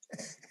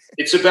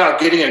it's about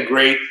getting a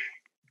great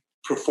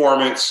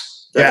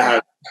performance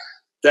that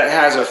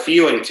has a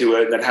feeling to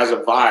it, that has a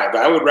vibe.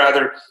 I would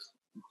rather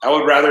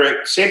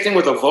same thing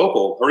with a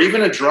vocal or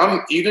even a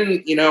drum.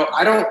 Even,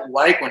 I don't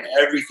like when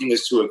everything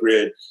is to a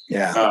grid,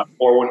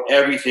 or when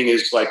everything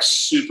is like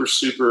super,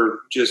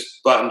 super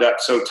just buttoned up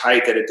so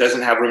tight that it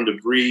doesn't have room to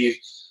breathe.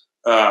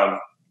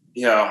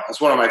 It's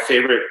one of my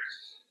favorite,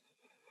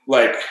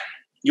 like,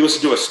 you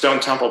listen to a Stone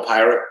Temple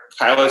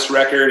Pilots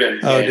record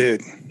and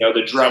dude,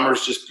 the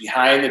drummer's just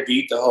behind the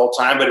beat the whole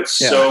time, but it's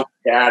so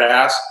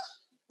badass.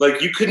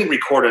 Like, you couldn't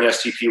record an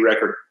STP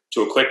record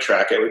to a click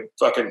track. It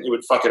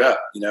would fuck it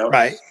up,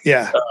 Right.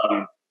 Yeah.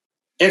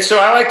 And so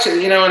I like to,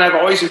 and I've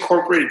always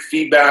incorporated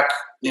feedback.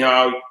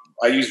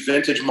 I use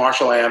vintage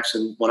Marshall amps,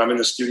 and when I'm in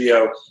the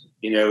studio,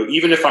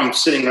 even if I'm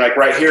sitting like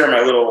right here in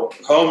my little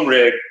home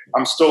rig,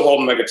 I'm still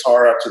holding my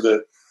guitar up to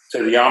the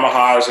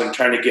Yamahas and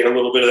trying to get a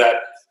little bit of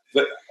that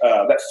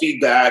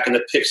feedback and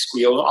the pick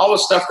squeal and all the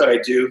stuff that I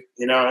do.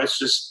 It's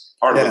just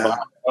part of the vibe.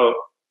 Oh.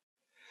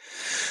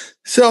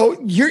 So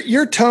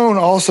your tone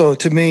also,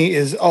 to me,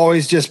 is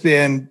always just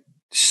been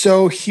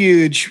so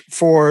huge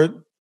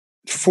for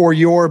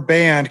your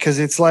band, because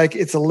it's like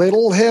it's a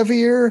little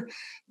heavier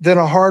than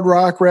a hard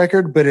rock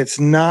record, but it's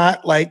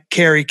not like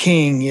Kerry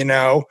King,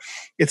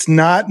 it's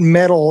not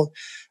metal.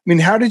 I mean,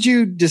 how did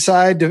you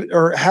decide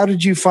or how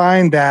did you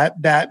find that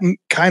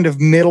kind of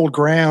middle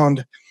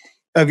ground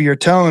of your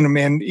tone? I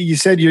mean, you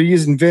said you're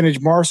using vintage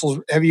Marshalls.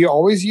 Have you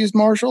always used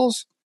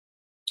Marshalls?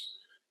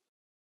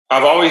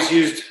 I've always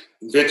used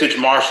vintage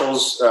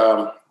Marshalls.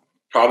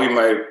 Probably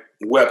my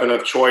weapon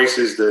of choice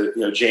is the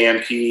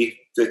JMP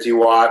 50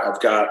 watt.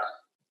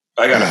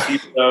 I got a few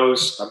of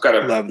those. I've got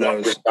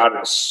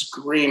a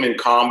screaming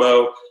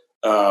combo,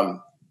 but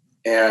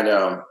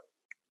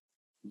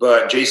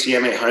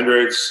JCM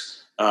 800s.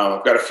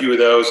 I've got a few of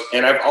those,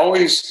 and I've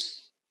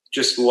always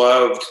just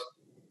loved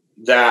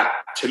that.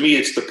 To me,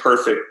 it's the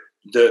perfect.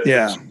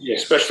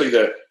 Especially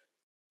the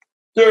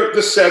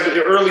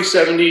early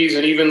 70s,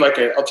 and even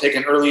I'll take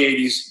an early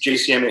 80s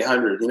JCM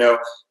 800.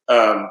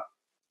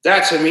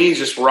 That to me is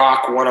just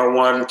rock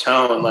 101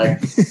 tone. Like,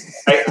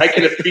 I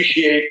can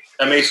appreciate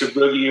a Mesa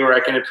Boogie, or I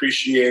can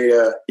appreciate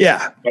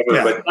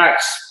but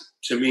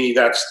to me,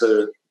 that's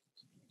the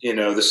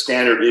the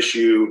standard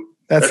issue.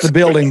 That's the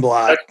building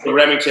block. That's the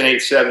Remington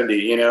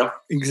 870.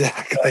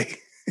 Exactly.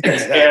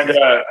 And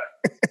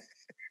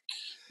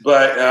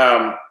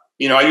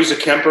I use a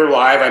Kemper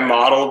live. I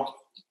modeled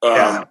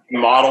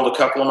a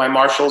couple of my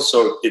Marshalls,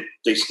 so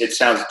it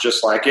sounds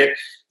just like it.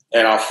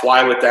 And I'll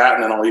fly with that,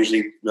 and then I'll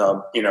usually,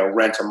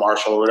 rent a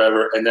Marshall or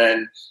whatever. And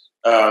then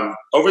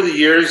over the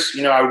years,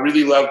 I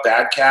really love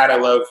Bad Cat. I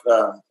love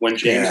when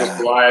James was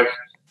alive,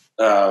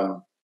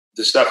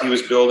 the stuff he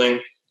was building.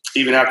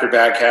 Even after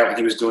Bad Cat, when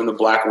he was doing the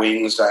Black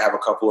Wings, I have a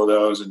couple of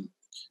those. And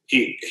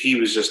he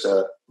was just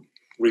a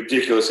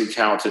ridiculously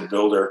talented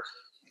builder.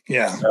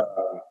 Yeah.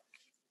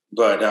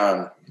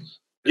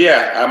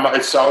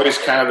 It's always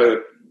kind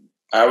of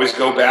I always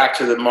go back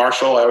to the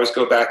Marshall. I always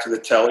go back to the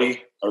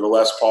Telly or the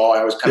Les Paul. I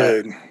always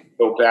kind of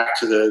go back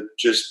to the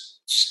just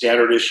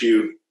standard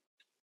issue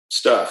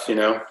stuff,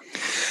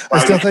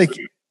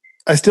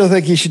 I still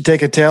think you should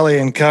take a Telly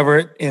and cover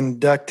it in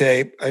duct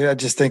tape. I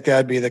just think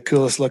that'd be the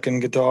coolest looking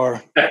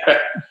guitar.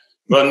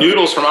 Well,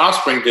 Noodles from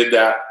Offspring did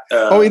that.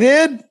 He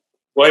did?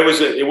 Well, it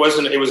was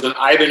an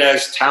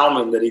Ibanez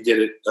Talman that he did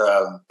it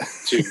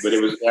to, but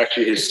it was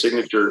actually his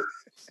signature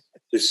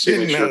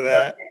Didn't know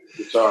that.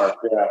 Guitar.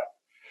 Yeah.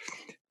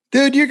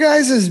 Dude, your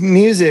guys'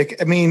 music,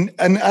 I mean,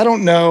 and I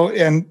don't know,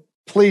 and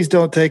please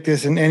don't take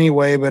this in any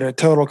way but a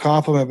total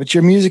compliment, but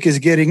your music is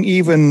getting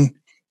even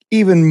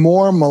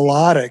more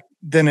melodic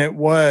than it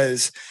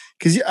was.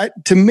 Because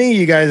to me,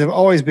 you guys have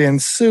always been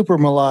super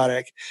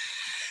melodic.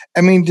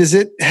 I mean, does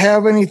it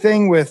have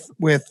anything with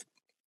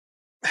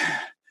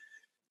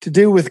to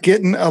do with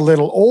getting a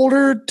little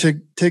older,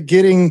 to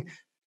getting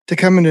to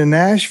come into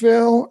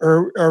Nashville,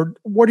 or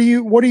what do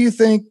you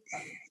think?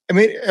 I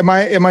mean, am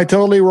I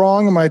totally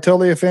wrong? Am I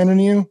totally offending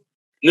you?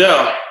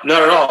 No,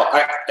 not at all.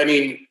 I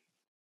mean,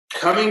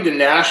 coming to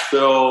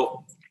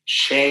Nashville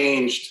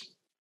changed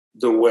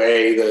the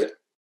way that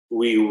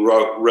we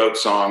wrote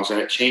songs, and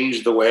it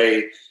changed the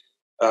way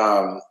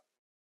I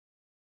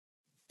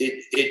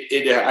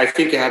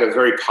think it had a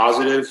very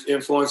positive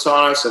influence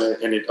on us,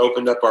 and it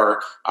opened up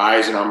our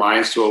eyes and our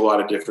minds to a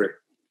lot of different,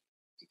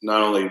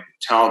 not only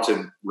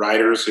talented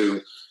writers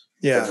who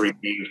have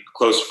remained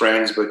close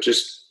friends, but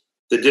just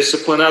the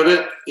discipline of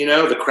it,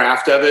 the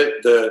craft of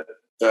it,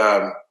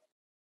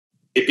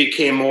 it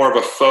became more of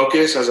a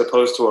focus as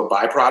opposed to a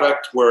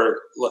byproduct where,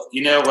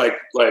 like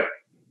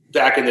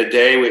back in the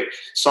day,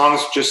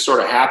 songs just sort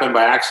of happened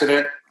by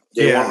accident.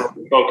 They weren't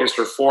really focused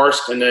or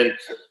forced. And then,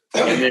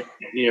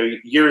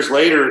 years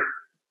later,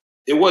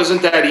 it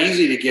wasn't that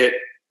easy to get,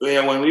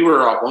 when we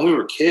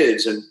were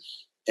kids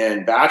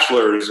and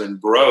bachelors and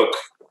broke,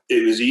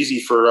 it was easy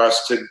for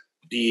us to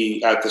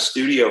be at the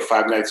studio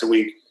 5 nights a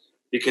week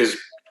because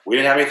we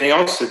didn't have anything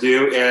else to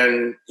do,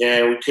 and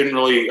we couldn't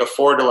really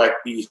afford to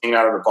be hanging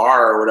out at a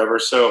bar or whatever.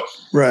 So,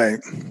 right.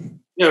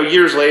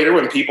 Years later,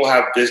 when people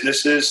have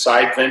businesses,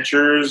 side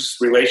ventures,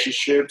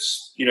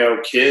 relationships,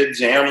 kids,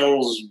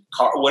 animals,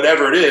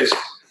 whatever it is,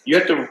 you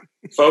have to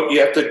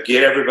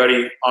get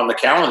everybody on the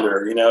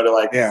calendar,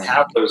 to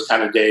have those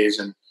kind of days.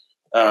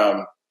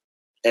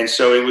 And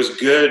so it was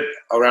good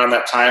around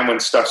that time when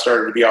stuff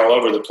started to be all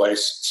over the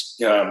place.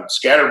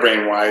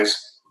 Scatterbrain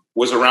wise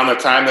was around the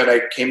time that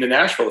I came to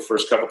Nashville the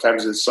first couple of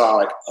times and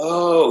saw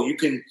you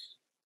can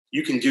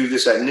do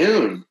this at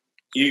noon.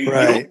 You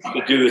don't have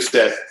to do this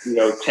at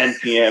 10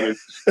 p.m.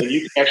 and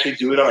you can actually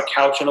do it on a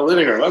couch in a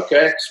living room.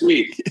 Okay,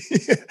 sweet.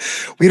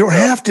 We don't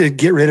have to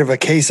get rid of a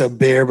case of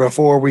beer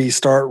before we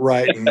start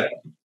writing.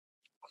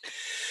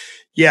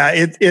 Yeah,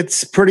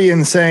 it's pretty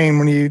insane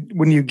when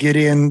you get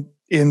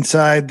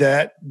inside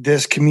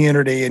this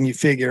community and you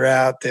figure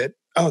out that,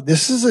 oh,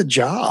 this is a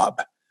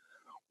job.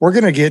 We're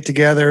going to get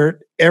together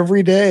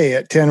every day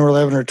at 10 or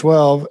 11 or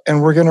 12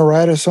 and we're going to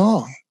write a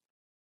song.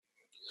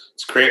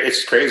 It's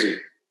crazy.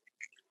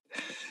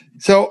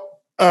 So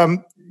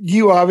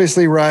you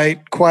obviously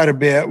write quite a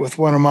bit with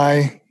one of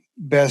my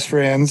best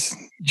friends,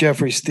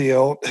 Jeffrey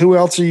Steele. Who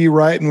else are you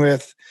writing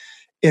with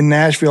in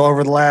Nashville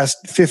over the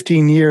last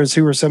 15 years?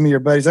 Who are some of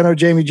your buddies? I know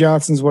Jamie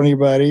Johnson's one of your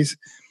buddies.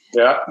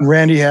 Yeah.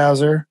 Randy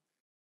Houser.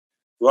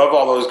 Love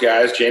all those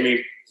guys.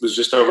 Jamie was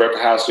just over at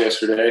the house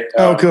yesterday.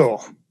 Oh,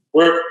 cool.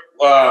 We're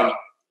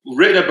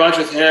written a bunch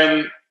with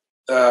him.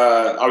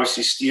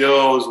 Obviously,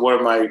 Steele is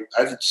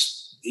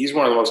he's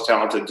one of the most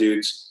talented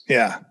dudes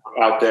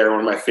out there. One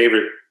of my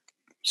favorite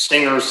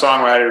singers,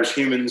 songwriters,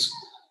 humans.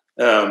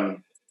 So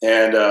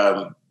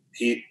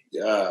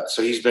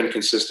he's been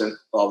consistent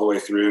all the way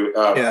through.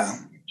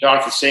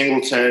 Jonathan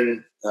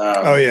Singleton. A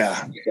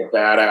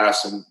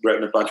badass, and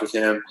written a bunch with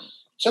him.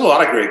 There's a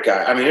lot of great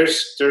guys. I mean,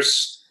 there's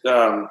just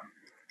so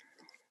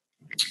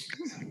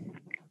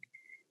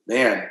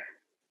many.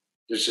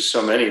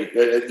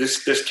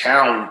 This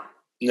town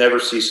never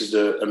ceases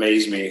to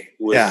amaze me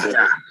with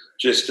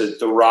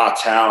the raw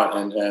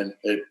talent, and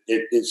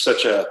it's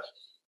such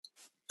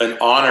an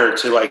honor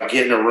to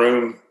get in a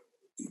room,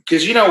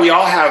 because we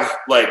all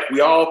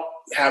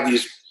have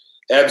these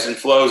ebbs and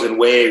flows and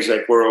waves.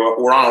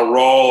 We're on a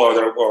roll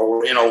or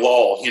we're in a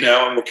lull,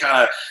 and we're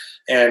kind of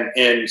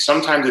and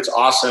sometimes it's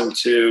awesome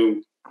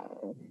to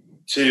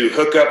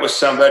hook up with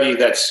somebody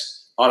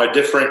that's on a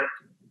different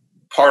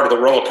part of the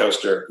roller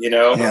coaster,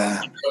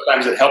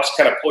 Sometimes it helps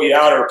kind of pull you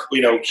out or,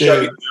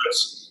 shove you.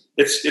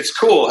 It's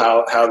cool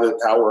how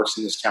it works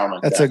in this town.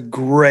 That's a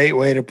great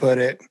way to put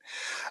it.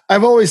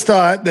 I've always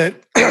thought that,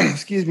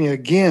 excuse me,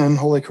 again,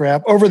 holy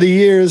crap, over the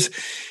years,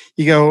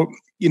 you go,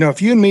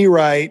 if you and me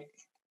write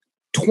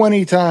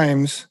 20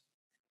 times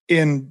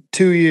in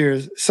 2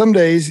 years, some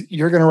days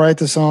you're going to write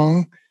the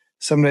song.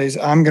 Some days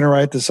I'm going to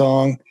write the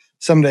song.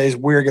 Some days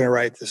we're going to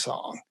write the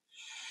song.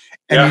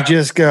 And you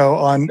just go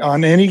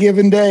on any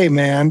given day,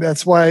 man.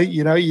 That's why,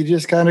 you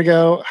just kind of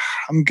go,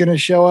 I'm going to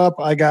show up.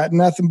 I got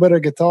nothing but a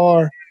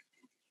guitar.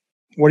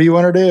 What do you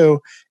want to do?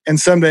 And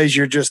some days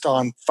you're just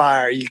on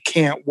fire. You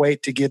can't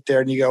wait to get there.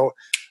 And you go,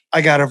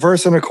 I got a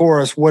verse and a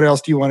chorus. What else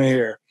do you want to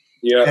hear?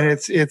 Yeah. And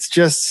it's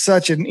just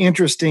such an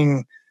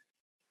interesting,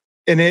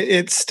 and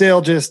it's still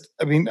just,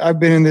 I mean, I've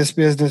been in this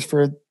business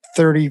for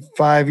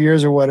 35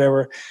 years or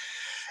whatever.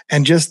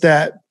 And just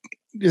that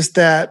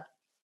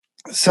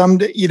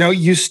someday,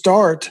 you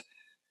start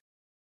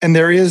and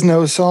there is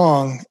no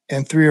song,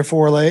 and 3 or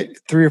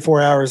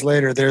 4 hours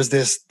later, there's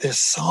this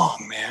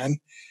song, man.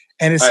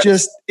 And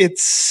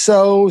it's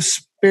so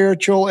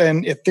spiritual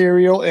and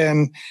ethereal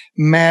and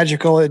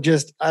magical. It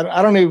just,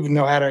 I don't even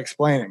know how to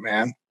explain it,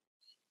 man.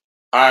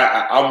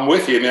 I'm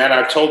with you, man.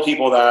 I've told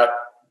people that,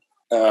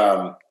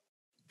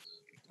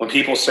 when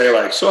people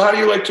say so how do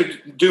you like to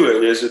do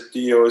it? Is it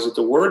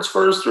the words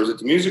first, or is it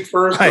the music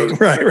first?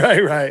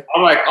 Right.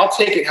 I'm like, I'll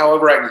take it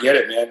however I can get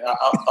it, man.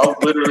 I'll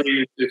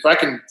literally, if I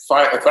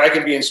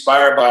can be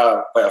inspired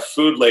by a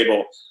food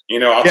label,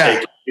 I'll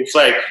take it. It's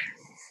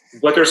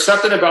but there's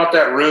something about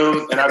that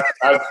room, and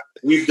I've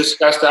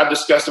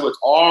discussed it with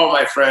all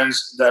my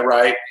friends that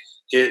write.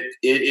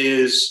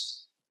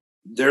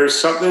 There's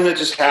something that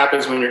just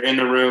happens when you're in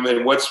the room,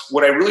 and what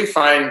I really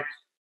find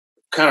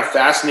kind of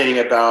fascinating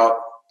about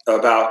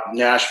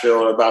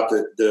Nashville, about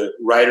the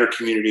writer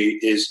community,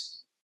 is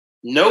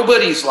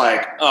nobody's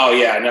like, oh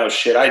yeah, no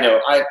shit, I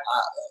know, I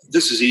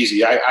this is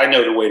easy, I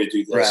know the way to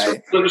do this.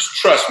 Right. Or, just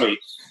trust me.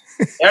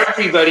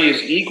 Everybody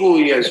is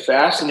equally as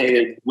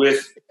fascinated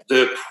with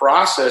the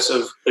process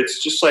of,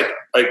 it's just like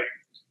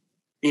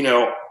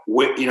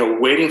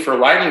waiting for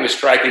lightning to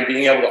strike and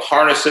being able to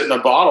harness it in a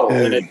bottle.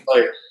 Dude. And it's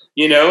like,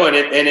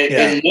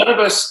 and none of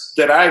us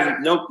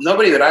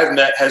nobody that I've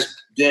met has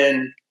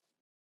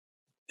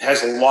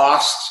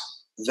lost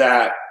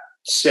that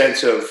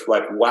sense of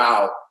like,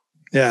 wow.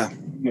 Yeah.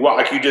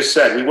 Like you just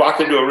said, we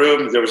walked into a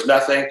room, there was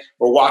nothing.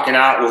 We're walking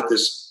out with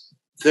this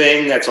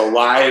thing that's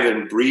alive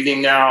and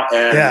breathing now.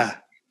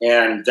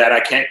 And that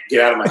I can't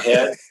get out of my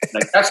head.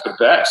 Like, that's the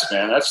best,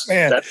 man. That's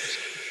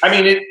I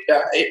mean,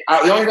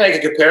 the only thing I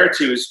can compare it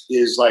to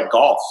is like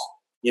golf.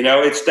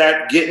 It's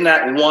that getting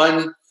that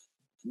one,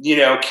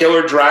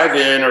 killer drive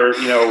in, or,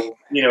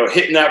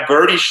 hitting that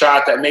birdie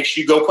shot that makes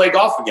you go play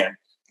golf again.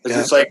 Because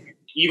it's like,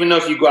 even though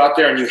if you go out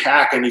there and you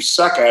hack and you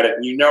suck at it,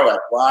 and like,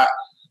 well,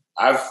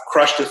 I've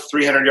crushed a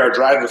 300-yard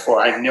drive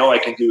before, I know I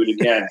can do it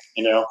again,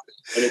 and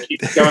it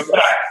keeps coming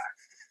back.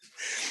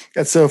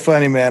 That's so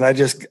funny, man. I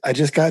just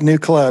got new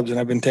clubs and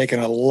I've been taking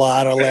a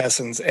lot of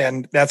lessons.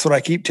 And that's what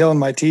I keep telling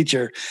my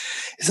teacher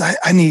is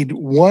I need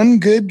one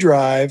good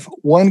drive,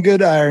 one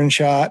good iron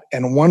shot,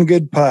 and one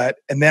good putt.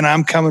 And then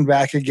I'm coming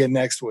back again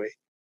next week.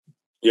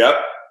 Yep.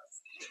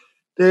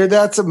 Dude,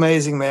 that's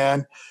amazing,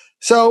 man.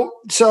 So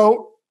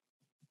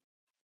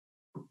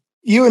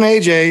you and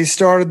AJ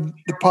started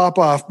the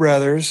Popoff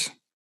Brothers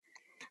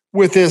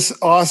with this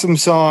awesome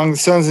song,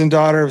 Sons and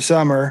Daughter of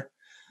Summer.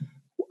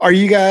 Are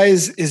you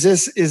guys, is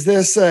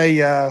this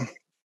a,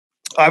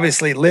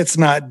 obviously Lit's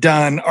not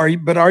done. Are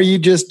you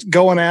just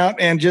going out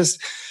and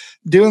just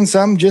doing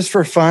something just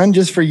for fun,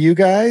 just for you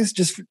guys,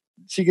 so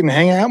you can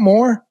hang out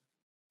more?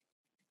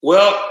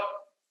 Well,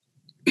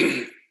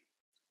 I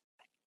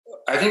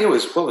think it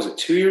was,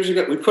 2 years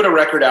ago? We put a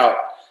record out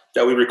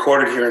that we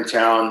recorded here in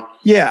town.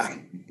 Yeah.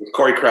 With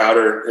Corey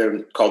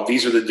Crowder, called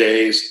These Are the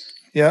Days.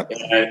 Yep.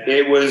 And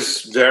it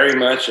was very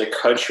much a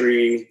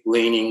country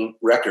leaning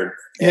record.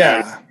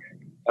 Yeah.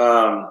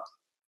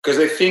 Because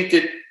I think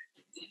that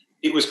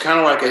it was kind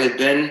of like it had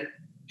been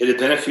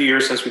a few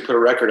years since we put a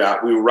record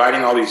out. We were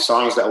writing all these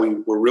songs that we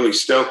were really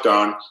stoked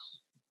on.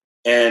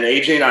 And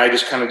AJ and I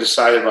just kind of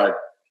decided like,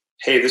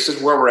 hey, this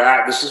is where we're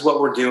at. This is what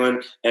we're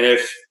doing. And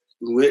if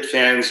Lit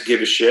fans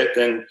give a shit,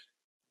 then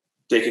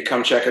they could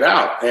come check it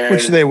out.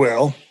 Which they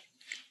will.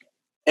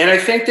 And I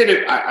think that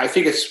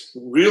it's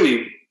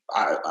really,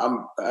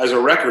 as a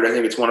record, I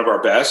think it's one of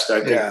our best.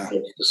 I think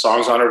the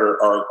songs on it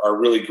are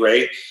really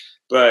great.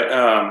 But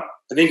I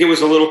think it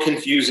was a little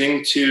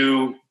confusing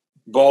to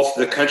both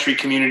the country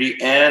community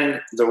and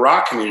the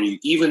rock community,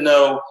 even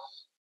though,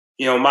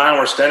 My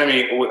Worst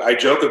Enemy, I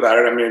joke about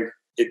it. I mean,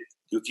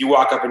 if you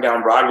walk up and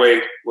down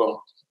Broadway,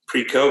 well,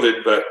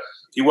 pre-COVID, but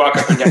if you walk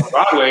up and down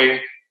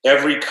Broadway,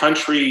 every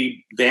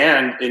country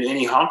band in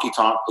any honky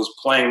tonk is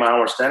playing My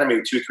Worst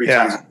Enemy 2-3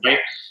 times a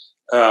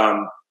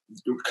night.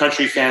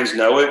 Country fans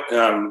know it.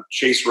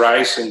 Chase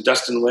Rice and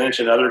Dustin Lynch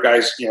and other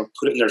guys,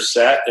 put it in their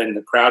set, and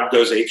the crowd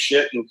goes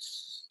apeshit. And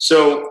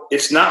so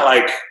it's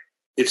not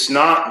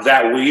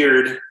that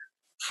weird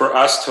for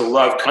us to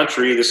love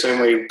country the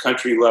same way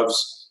country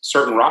loves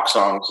certain rock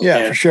songs.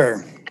 Yeah, for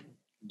sure.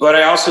 But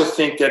I also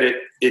think that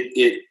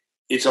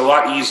it's a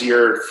lot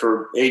easier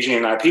for AJ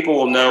and I. People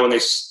will know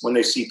when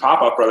they see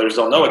Popoff Brothers,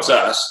 they'll know it's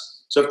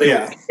us. So if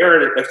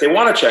if they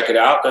want to check it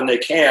out, then they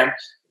can.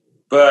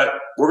 But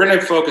we're going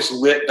to focus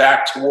Lit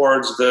back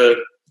towards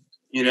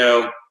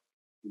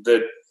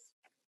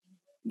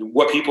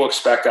what people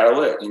expect out of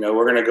Lit.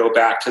 We're going to go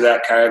back to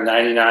that kind of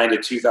 99 to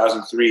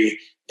 2003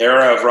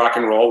 era of rock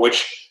and roll,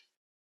 which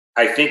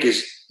I think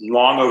is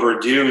long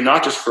overdue,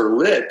 not just for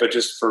Lit, but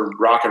just for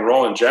rock and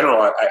roll in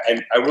general.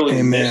 I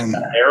really miss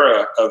that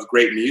era of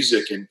great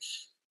music.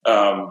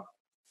 And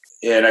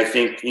I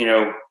think,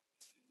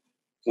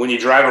 when you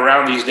drive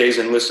around these days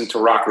and listen to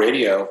rock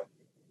radio,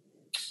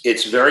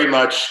 it's very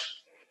much,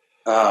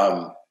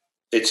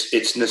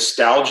 it's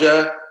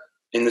nostalgia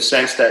in the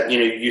sense that,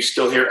 you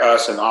still hear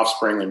us and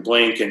Offspring and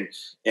Blink and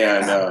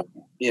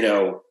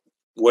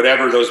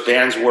whatever those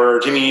bands were,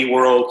 Jimmy Eat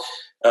World.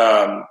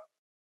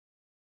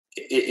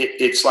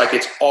 It's like,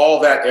 it's all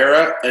that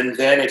era. And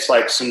then it's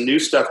like some new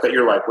stuff that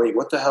you're like, wait,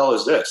 what the hell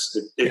is this?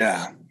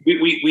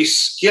 We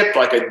skipped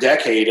like a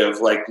decade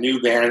of like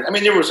new bands. I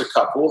mean, there was a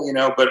couple,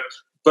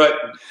 but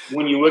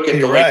when you look at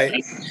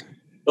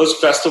those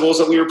festivals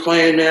that we were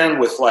playing, man,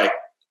 with like,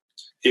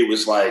 it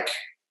was like,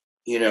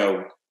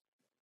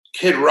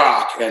 Kid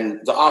Rock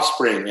and The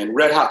Offspring and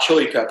Red Hot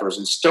Chili Peppers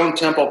and Stone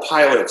Temple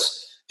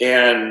Pilots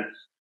and,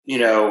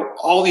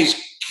 all these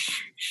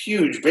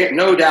huge bands,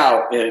 No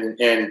Doubt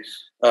and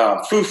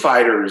Foo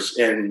Fighters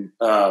and,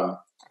 and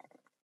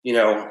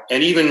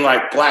even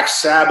like Black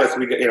Sabbath,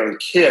 we got,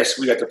 Kiss,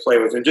 we got to play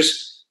with, and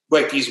just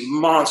like these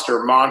monster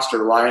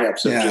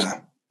lineups of just,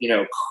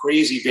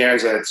 crazy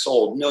bands that had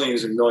sold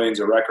millions and millions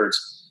of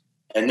records.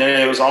 And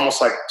then it was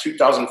almost like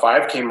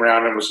 2005 came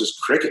around and it was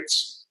just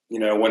crickets, you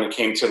know, when it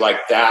came to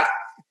like that,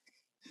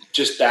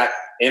 just that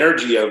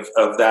energy of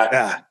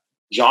that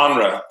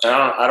genre.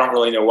 I don't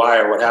really know why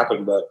or what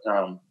happened, but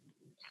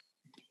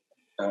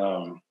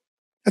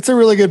that's a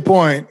really good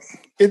point.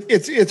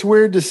 It's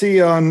weird to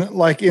see on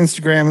like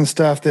Instagram and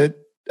stuff that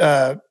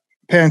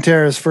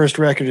Pantera's first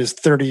record is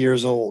 30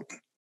 years old.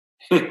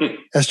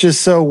 That's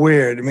just so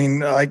weird. I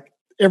mean, like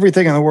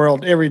everything in the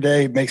world every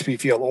day makes me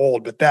feel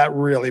old, but that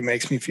really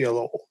makes me feel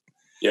old.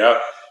 Yeah.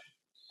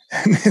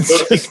 And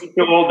it's just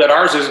feel old that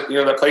ours is, you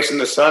know, that Place in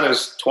the Sun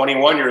is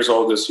 21 years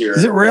old this year.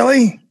 Is it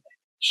really?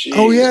 Jeez.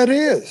 Oh yeah, it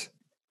is.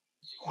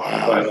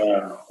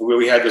 Wow. But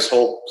we had this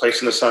whole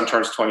Place in the Sun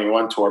turns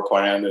 21 tour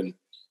planned, and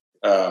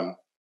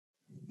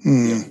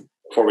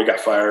before we got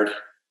fired,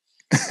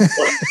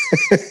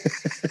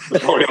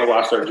 before we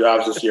lost our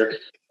jobs this year.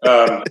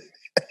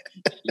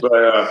 But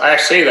I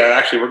say that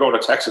actually we're going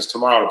to Texas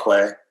tomorrow to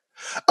play.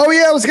 Oh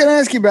yeah, I was going to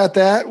ask you about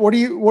that. What are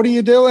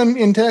you doing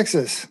in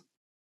Texas?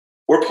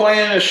 We're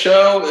playing a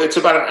show. It's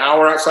about an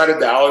hour outside of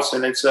Dallas,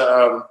 and it's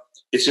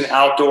an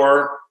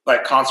outdoor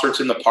like concerts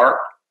in the park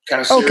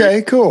kind of series.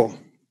 Okay, cool.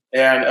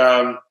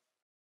 And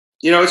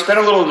you know, it's been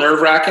a little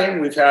nerve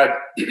wracking. We've had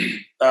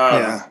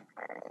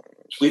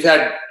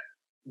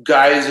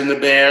guys in the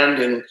band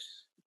and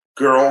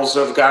girls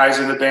of guys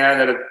in the band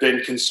that have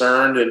been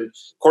concerned, and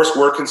of course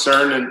we're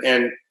concerned,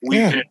 and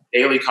we've been in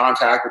daily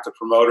contact with the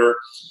promoter.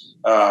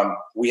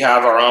 We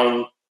have our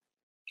own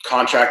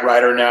contract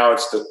writer now.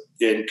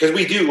 Because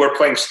we're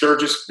playing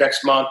Sturgis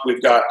next month.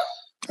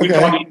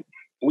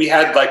 We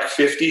had like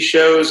 50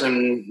 shows,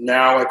 and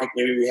now I think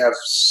maybe we have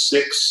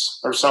 6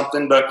 or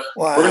something, but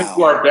we're going to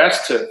do our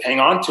best to hang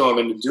on to them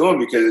and to do them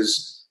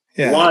because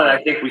one,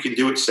 I think we can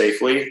do it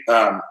safely.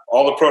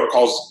 All the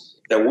protocols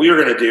that we're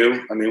going to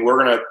do, I mean,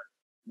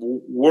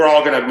 we're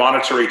all going to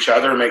monitor each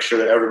other and make sure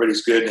that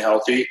everybody's good and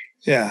healthy.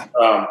 Yeah.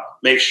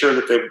 Make sure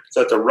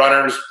that the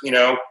runners, you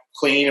know,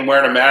 clean and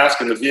wearing a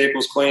mask, and the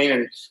vehicle's clean,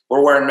 and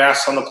we're wearing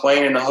masks on the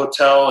plane in the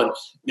hotel, and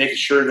making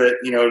sure that,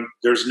 you know,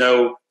 there's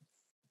no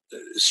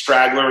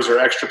stragglers or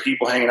extra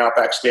people hanging out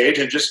backstage,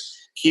 and just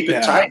keep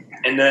it tight.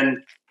 And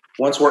then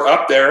once we're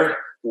up there,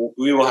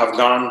 we will have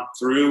gone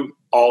through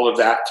all of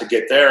that to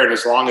get there. And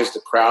as long as the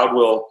crowd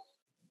will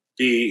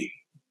be,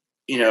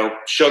 you know,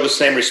 show the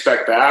same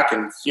respect back,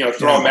 and, you know,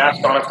 throw a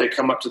mask on if they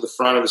come up to the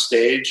front of the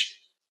stage.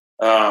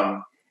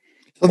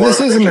 So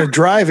this isn't a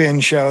drive-in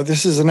show.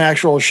 This is an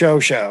actual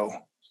show.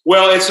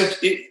 Well, it's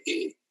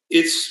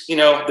you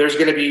know, there's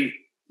going to be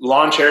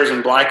lawn chairs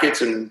and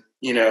blankets, and,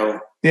 you know,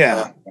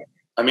 I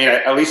mean,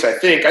 at least I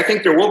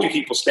think there will be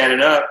people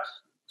standing up.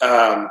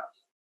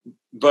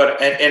 But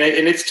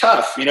it's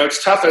tough. You know,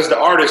 it's tough as the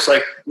artist.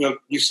 Like, you know,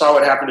 you saw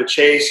what happened to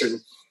Chase, and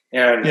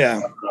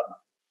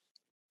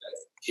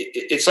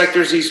it's like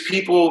there's these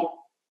people.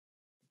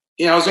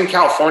 You know, I was in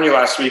California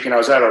last week, and I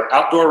was at an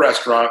outdoor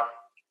restaurant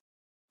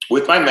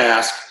with my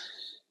mask.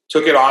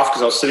 Took it off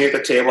because I was sitting at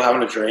the table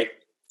having a drink.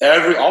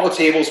 All the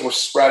tables were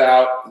spread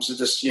out. It was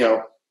just,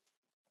 you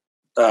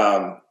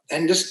know,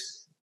 and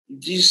just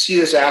you see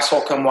this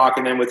asshole come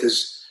walking in with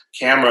his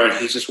camera, and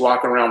he's just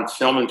walking around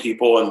filming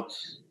people,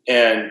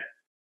 and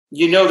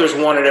you know, there's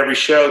one at every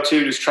show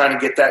too, just trying to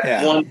get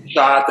that one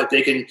shot that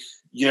they can,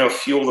 you know,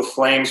 fuel the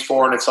flames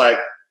for. And it's like,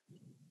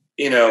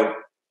 you know,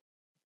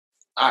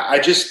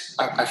 I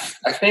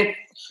think,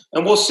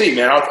 and we'll see,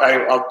 man.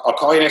 I'll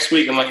call you next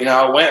week and let you know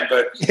how it went.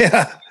 But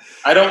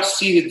I don't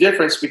see the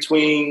difference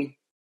between,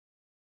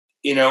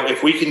 you know,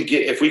 if we can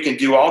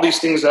do all these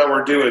things that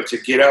we're doing to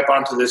get up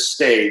onto this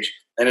stage,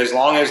 and as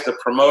long as the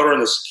promoter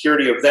and the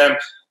security of them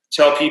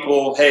tell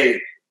people, hey,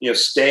 you know,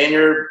 stay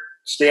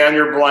on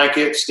your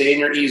blanket, stay in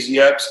your easy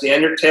up, stay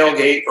on your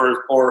tailgate,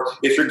 or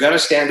if you're going to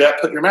stand up,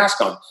 put your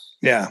mask on.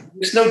 Yeah.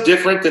 It's no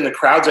different than the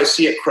crowds I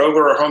see at Kroger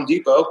or Home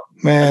Depot.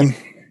 Man. I mean,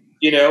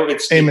 you know,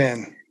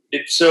 amen.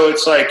 So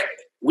it's like,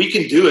 we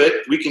can do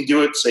it. We can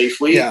do it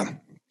safely. Yeah.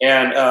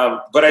 And,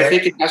 but I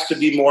think it has to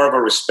be more of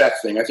a respect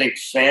thing. I think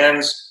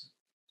fans,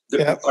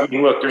 I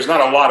mean, look, there's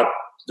not a lot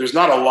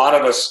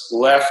of us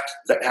left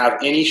that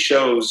have any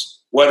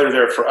shows, whether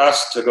they're for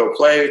us to go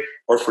play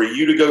or for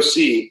you to go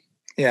see.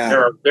 Yeah.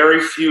 There are very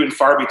few and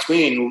far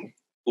between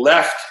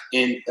left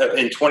in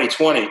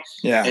 2020.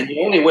 Yeah. And the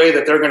only way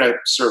that they're going to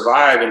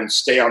survive and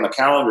stay on the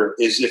calendar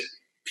is if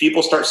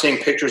people start seeing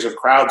pictures of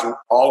crowds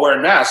all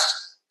wearing masks,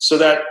 so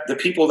that the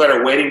people that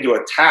are waiting to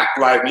attack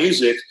live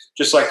music,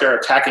 just like they're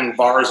attacking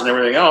bars and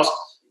everything else,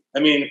 I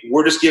mean,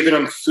 we're just giving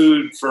them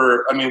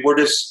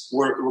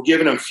we're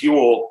giving them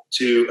fuel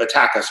to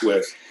attack us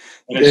with.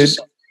 And it's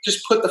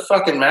just put the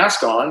fucking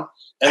mask on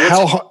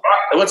and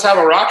let's have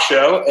a rock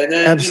show. And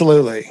then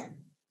absolutely.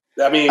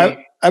 I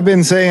mean, I've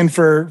been saying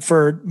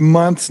for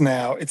months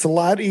now, it's a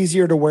lot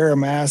easier to wear a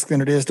mask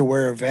than it is to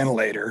wear a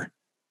ventilator.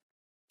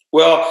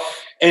 Well,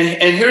 and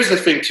here's the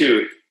thing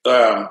too.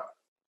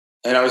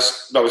 And I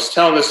was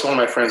telling this to one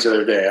of my friends the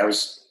other day.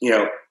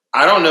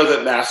 I don't know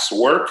that masks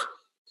work.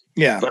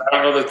 Yeah. But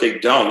I don't know that they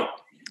don't.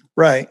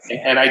 Right.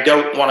 And I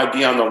don't want to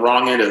be on the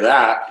wrong end of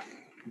that.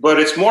 but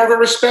it's more of a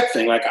respect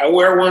thing. Like I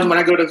wear one when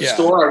I go to the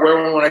store. I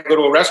wear one when I go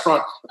to a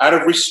restaurant out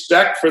of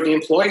respect for the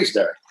employees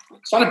there.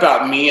 It's not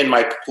about me and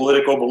my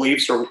political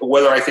beliefs or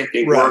whether I think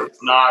they work or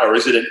not, or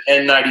is it an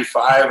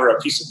N95 or a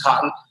piece of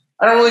cotton.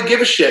 I don't really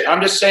give a shit.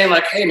 I'm just saying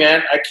like, hey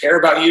man, I care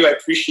about you. I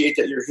appreciate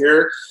that you're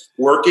here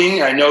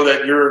working. I know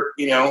that you're,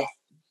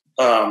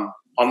 on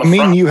the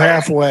meeting you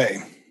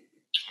halfway.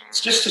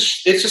 It's just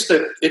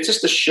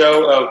a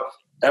show of,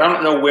 and I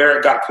don't know where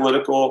it got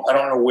political. I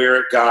don't know where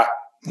it got.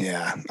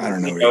 Yeah, I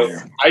don't know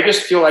either. I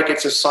just feel like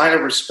it's a sign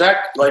of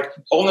respect, like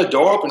holding the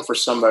door open for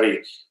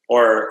somebody,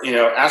 or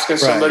asking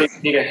somebody to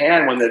need a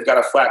hand when they've got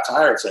a flat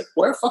tire. It's like,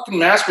 wear a fucking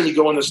mask when you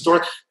go in the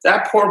store.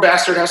 That poor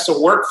bastard has to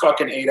work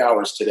fucking 8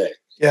 hours today.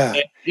 Yeah,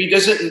 and he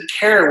doesn't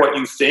care what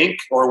you think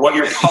or what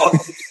your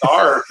politics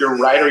are, or if you're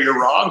right or you're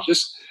wrong.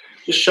 Just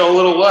show a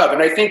little love.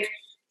 And I think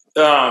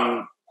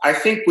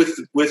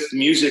with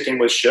music and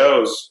with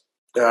shows,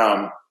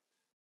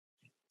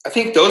 I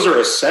think those are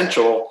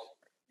essential,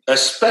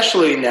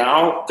 especially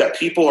now that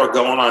people are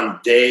going on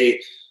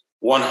day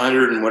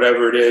 100 and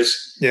whatever it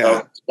is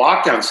of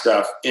lockdown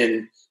stuff.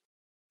 And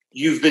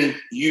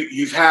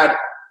you've had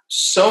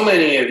so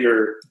many of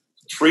your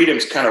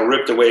freedoms kind of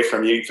ripped away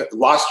from you. You've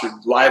lost your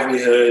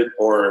livelihood,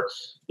 or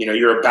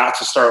you're about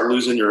to start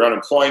losing your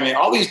unemployment,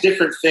 all these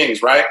different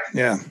things, right?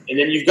 Yeah. And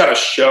then you've got a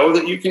show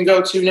that you can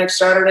go to next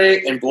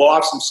Saturday and blow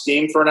off some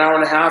steam for an hour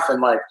and a half.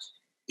 And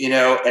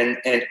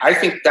and I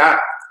think that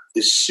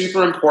is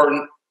super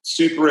important,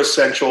 super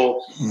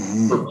essential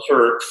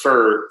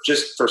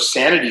for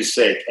sanity's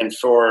sake, and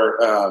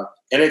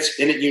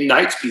it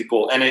unites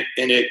people, and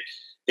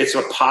it's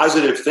a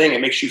positive thing. It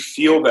makes you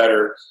feel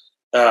better.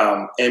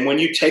 And when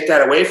you take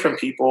that away from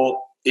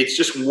people, it's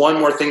just one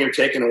more thing you're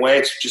taking away.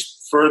 It's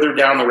just further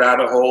down the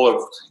rabbit hole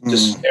of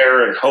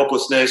despair and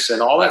hopelessness and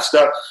all that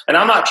stuff. And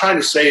I'm not trying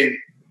to say,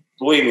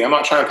 believe me, I'm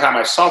not trying to pat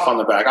myself on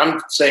the back.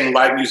 I'm saying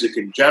live music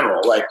in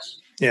general. Like,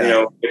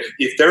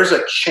 if there's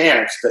a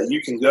chance that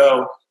you can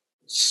go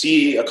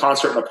see a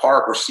concert in a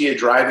park or see a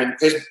drive-in,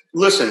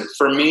 listen,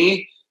 for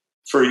me,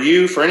 for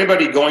you, for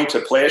anybody going to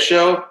play a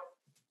show,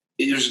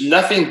 there's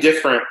nothing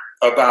different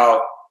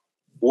about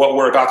what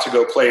we're about to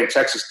go play in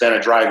Texas than a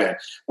drive-in.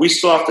 We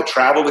still have to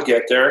travel to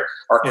get there.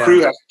 Our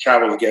crew has to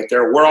travel to get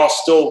there. We're all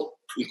still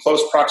in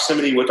close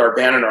proximity with our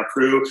band and our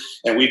crew,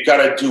 and we've got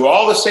to do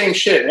all the same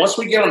shit. Once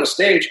we get on the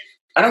stage,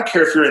 I don't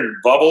care if you're in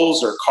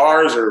bubbles or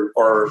cars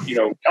or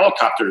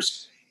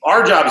helicopters.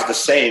 Our job is the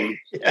same,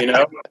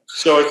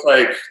 So it's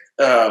like,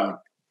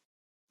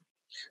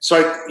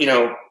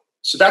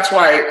 so that's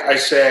why I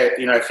say,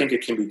 I think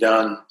it can be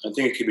done. I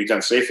think it can be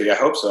done safely. I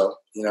hope so,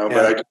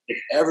 but I think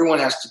everyone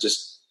has to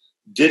just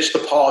ditch the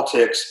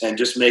politics and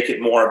just make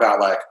it more about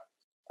like,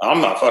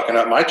 I'm not fucking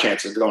up my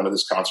chances of going to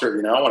this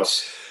concert. I want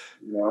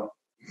to,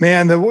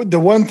 Man, the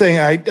one thing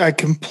I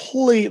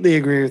completely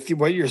agree with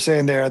what you're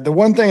saying there. The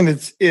one thing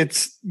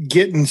it's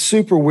getting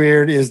super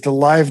weird is the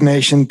Live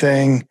Nation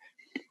thing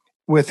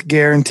with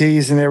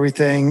guarantees and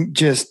everything,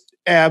 just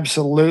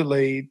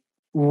absolutely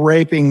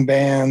raping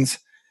bands,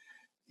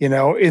 in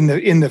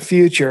the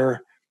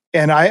future.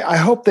 And I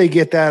hope they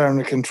get that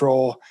under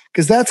control,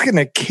 because that's going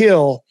to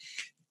kill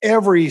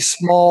every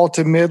small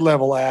to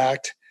mid-level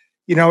act.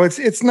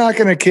 It's not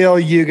going to kill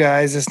you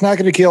guys. It's not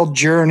going to kill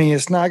Journey.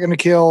 It's not going to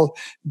kill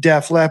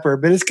Def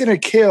Leppard, but it's going to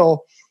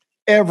kill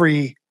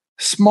every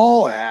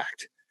small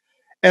act.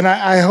 And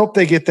I hope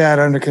they get that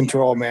under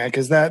control, man,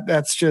 because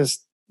that's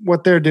just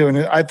what they're doing.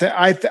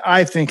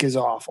 I think is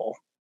awful.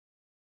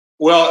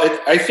 Well,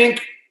 I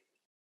think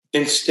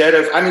instead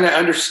of, I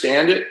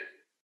understand it,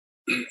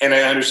 and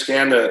I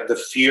understand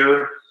the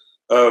fear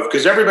of,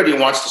 because everybody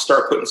wants to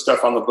start putting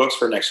stuff on the books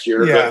for next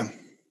year. Yeah. But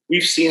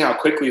we've seen how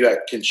quickly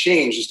that can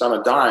change just on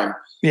a dime.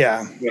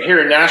 Yeah. Here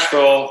in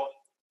Nashville,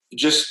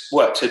 just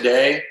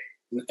today,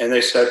 and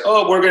they said,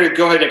 "Oh, we're going to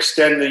go ahead and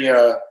extend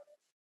the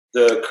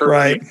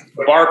curfew,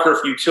 the bar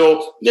curfew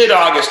till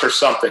mid-August or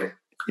something."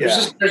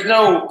 Yeah. There's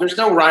no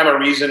rhyme or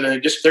reason,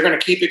 and they're going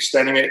to keep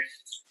extending it.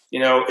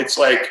 It's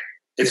like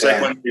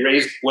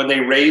when they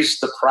raise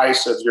the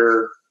price of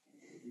your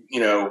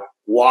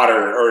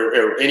water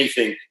or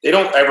anything, they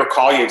don't ever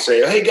call you and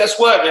say, "Hey, guess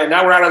what, man?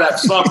 Now we're out of that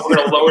slump. We're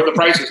going to lower the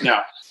prices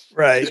now."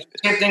 Right. It's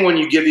the same thing when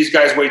you give these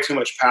guys way too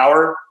much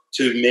power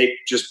to make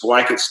just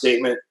blanket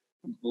statement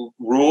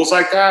rules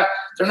like that.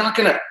 They're not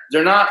gonna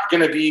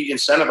be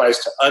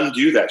incentivized to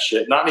undo that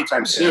shit. Not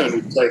anytime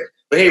soon. It's like,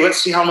 but hey,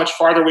 let's see how much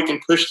farther we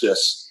can push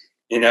this.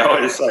 And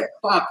it's like,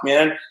 fuck,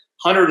 man,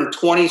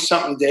 120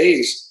 something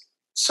days.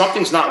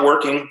 Something's not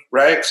working,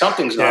 right?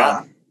 Something's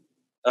not.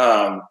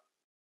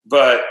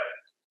 But.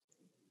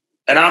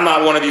 And I'm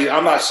not one of these.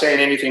 I'm not saying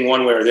anything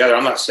one way or the other.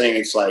 I'm not saying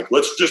it's like,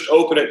 let's just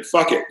open it and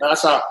fuck it. No,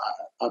 that's not.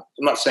 I'm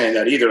not saying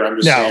that either. I'm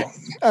just saying.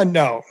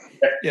 No.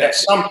 At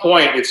some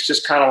point, it's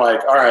just kind of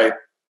like, all right,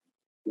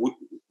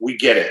 we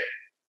get it.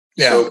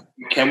 Yeah. So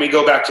can we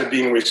go back to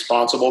being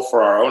responsible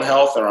for our own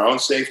health and our own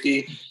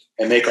safety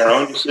and make our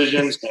own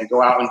decisions and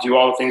go out and do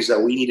all the things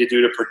that we need to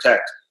do to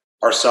protect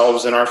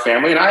ourselves and our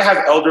family? And I have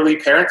elderly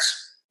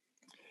parents.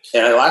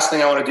 And the last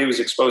thing I want to do is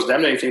expose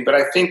them to anything. But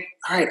I think,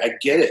 all right, I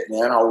get it,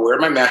 man. I'll wear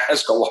my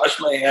mask. I'll wash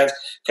my hands.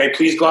 Can I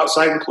please go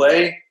outside and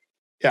play?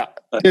 Yeah,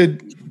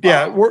 dude.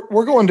 Yeah,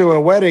 we're going to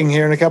a wedding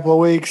here in a couple of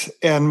weeks,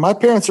 and my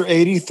parents are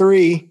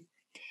 83,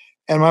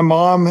 and my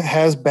mom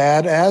has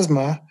bad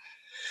asthma.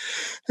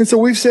 And so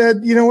we've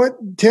said, you know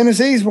what?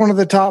 Tennessee is one of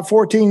the top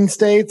 14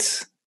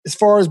 states as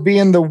far as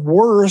being the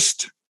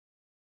worst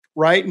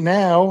right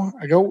now.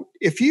 I go,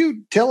 if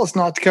you tell us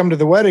not to come to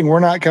the wedding, we're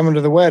not coming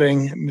to the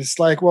wedding. And it's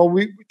like, well,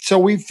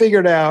 we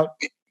figured out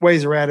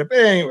ways around it. But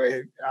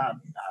anyway, I don't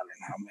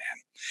know, man.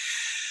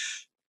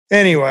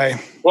 Anyway.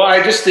 Well,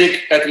 I just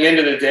think at the end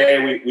of the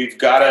day,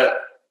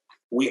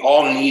 we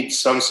all need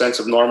some sense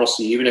of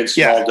normalcy, even in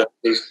small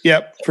doses.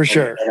 Yep, for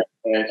sure.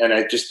 And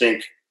I just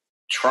think,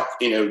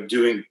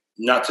 doing,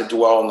 not to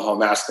dwell on the whole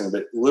mask thing,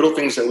 but little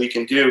things that we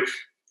can do.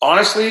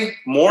 Honestly,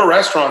 more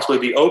restaurants would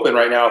be open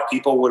right now if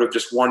people would have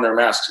just worn their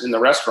masks in the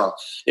restaurant.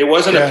 It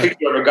wasn't a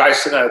picture of a guy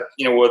sitting,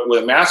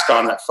 with a mask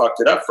on that fucked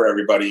it up for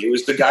everybody. It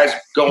was the guys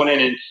going in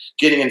and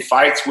getting in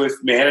fights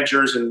with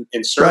managers and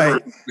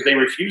servers because they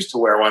refused to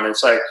wear one.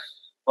 It's like,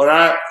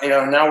 well,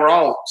 now we're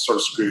all sort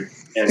of screwed.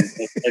 And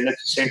it's the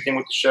same thing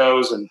with the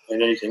shows and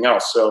anything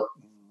else. So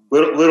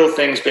little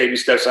things, baby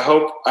steps. I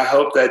hope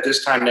that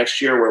this time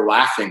next year we're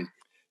laughing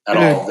at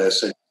all of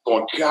this and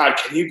going, God,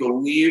 can you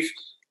believe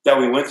that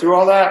we went through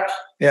all that?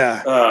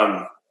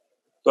 Yeah.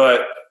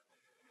 But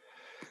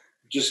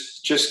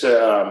just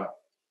a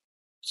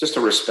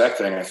respect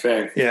thing, I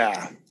think.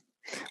 Yeah.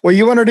 Well,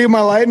 you want to do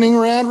my lightning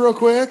round real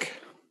quick?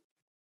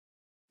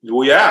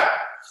 Well, yeah.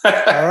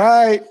 All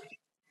right.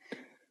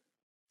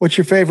 What's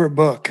your favorite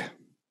book?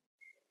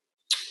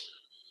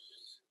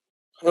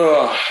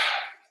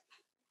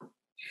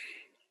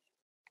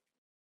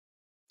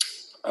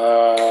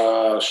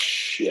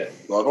 Shit.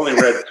 Well, I've only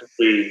read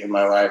 3 in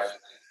my life.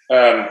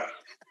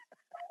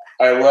 I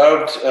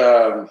loved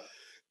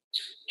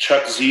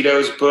Chuck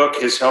Zito's book,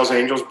 his Hell's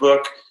Angels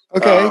book.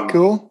 Okay,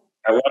 cool.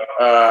 I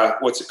love,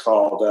 what's it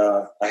called?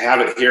 I have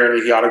it here,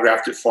 and he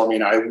autographed it for me,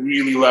 and I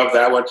really love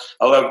that one.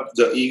 I love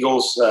the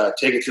Eagles,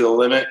 Take It to the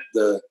Limit,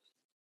 the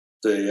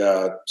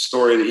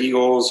story of the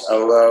Eagles. I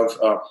love,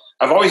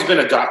 I've always been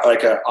an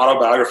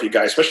autobiography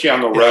guy, especially on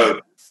the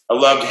road. I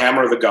loved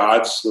Hammer of the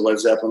Gods, the Led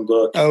Zeppelin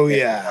book. Oh,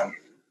 yeah.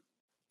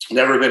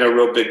 Never been a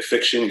real big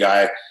fiction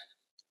guy.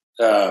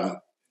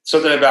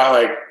 Something about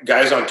like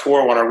guys on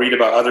tour want to read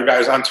about other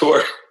guys on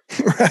tour.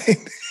 Right.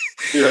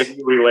 You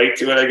relate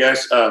to it, I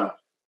guess.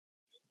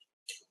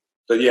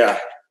 But yeah.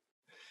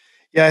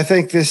 Yeah, I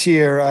think this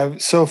year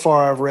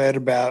I've read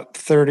about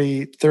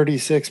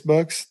 36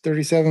 books,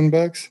 37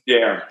 books.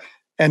 Yeah.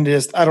 And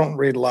I don't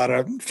read a lot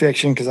of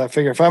fiction because I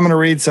figure if I'm going to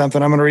read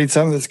something, I'm going to read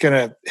something that's going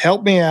to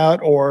help me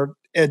out or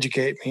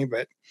educate me.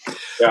 But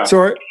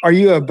so are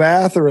you a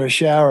bath or a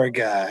shower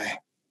guy?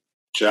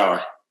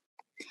 Shower.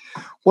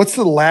 What's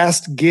the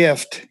last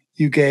gift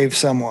you gave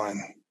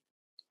someone?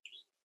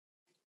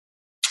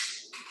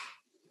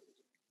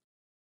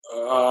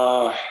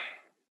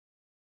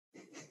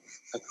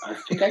 I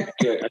think I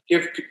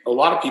give a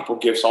lot of people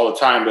gifts all the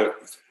time, but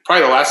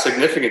probably the last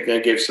significant thing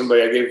I gave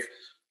somebody,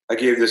 I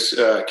gave this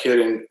kid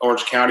in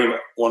Orange County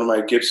one of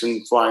my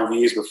Gibson Flying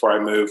V's before I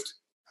moved.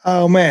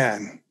 Oh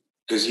man,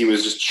 because he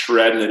was just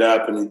shredding it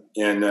up, and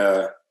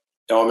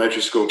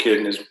elementary school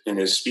kid in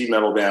his speed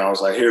metal band. I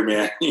was like, here,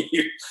 man,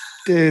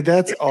 dude,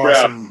 that's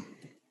awesome.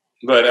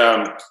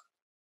 But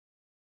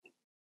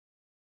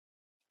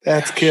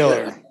that's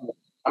killer. Shit.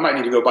 I might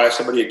need to go buy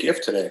somebody a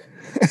gift today.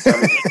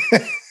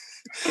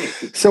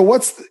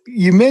 So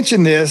you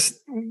mentioned this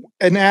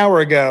an hour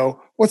ago.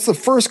 What's the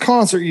first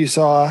concert you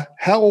saw?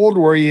 How old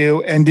were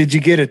you? And did you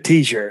get a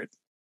t-shirt?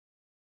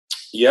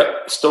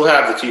 Yep. Still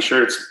have the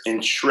t-shirts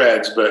in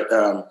shreds, but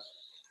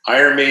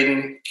Iron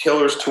Maiden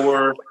Killers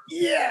Tour.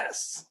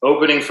 Yes.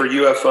 Opening for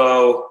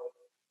UFO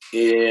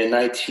in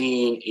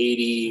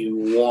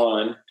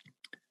 1981.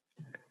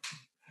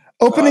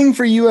 Opening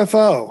for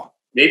UFO.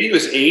 Maybe it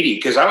was 80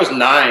 because I was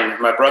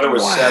 9. My brother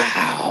was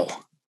 7.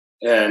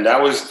 And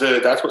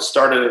that's what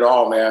started it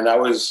all, man. That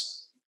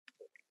was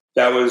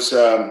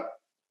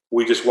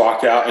we just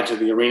walked out into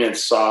the arena and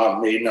saw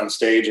Maiden on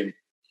stage, and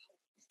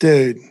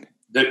dude,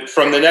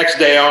 from the next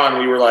day on,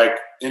 we were like,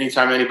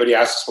 anytime anybody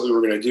asked us what we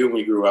were going to do when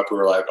we grew up, we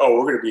were like, oh,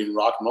 we're going to be in a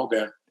rock and roll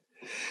band.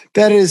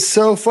 That is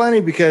so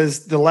funny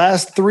because the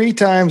last 3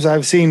 times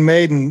I've seen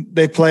Maiden,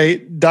 they play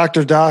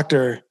Dr.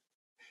 Doctor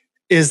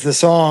is the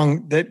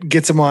song that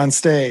gets them on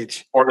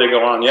stage. Or they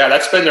go on. Yeah,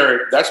 that's been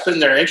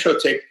their intro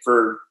tape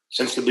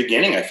since the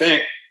beginning, I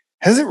think.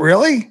 Has it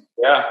really?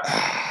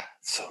 Yeah.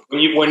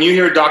 When you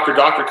hear Dr.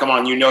 Doctor come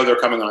on, you know they're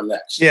coming on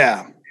next.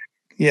 Yeah.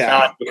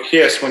 Yeah. With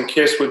Kiss, when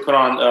Kiss would put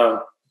on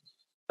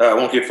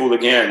Won't Get Fooled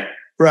Again.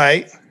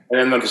 Right.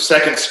 And then the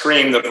second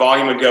scream, the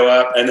volume would go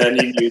up, and then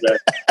you knew that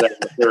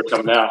they were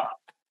coming out.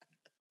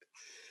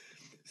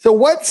 So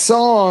what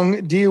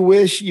song do you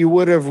wish you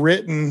would have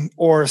written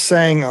or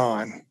sang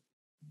on?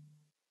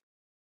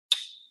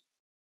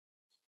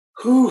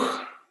 Whew.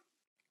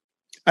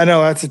 I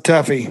know that's a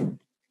toughie.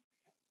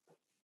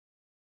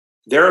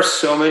 There are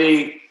so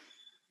many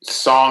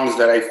songs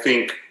that I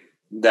think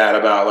that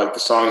about, like the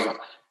songs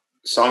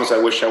I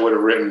wish I would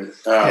have written.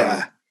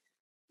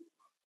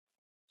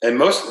 And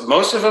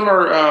most of them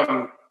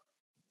are.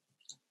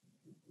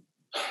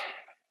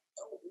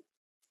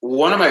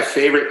 One of my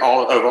favorite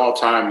of all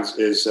times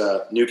is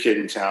New Kid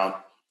in Town,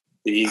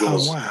 the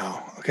Eagles. Oh,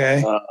 wow.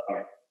 Okay.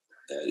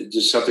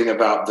 Just something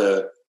about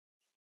the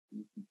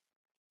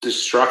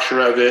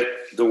structure of it,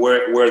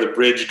 where the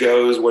bridge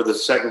goes, where the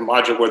second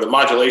where the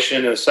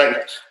modulation and the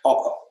second.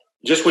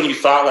 Just when you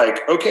thought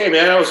like, okay,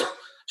 man, that was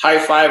high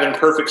five and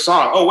perfect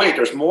song. Oh wait,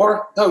 there's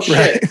more. Oh shit.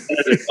 Right.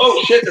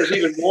 Oh shit, there's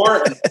even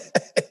more.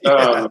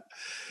 And,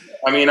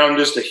 I mean, I'm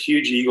just a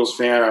huge Eagles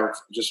fan. I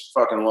just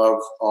fucking love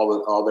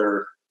all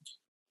their.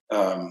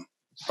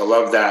 I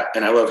love that,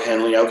 and I love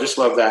Henley. I just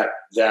love that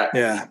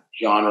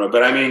genre.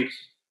 But I mean,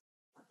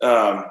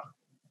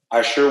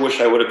 I sure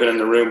wish I would have been in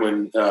the room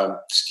when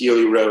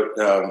Steely wrote,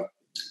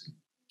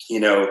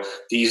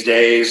 These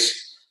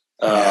Days,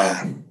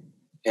 and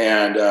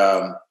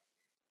or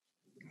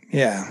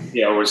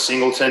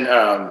Singleton,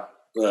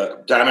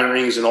 Diamond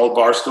Rings and Old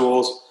Bar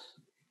Stools.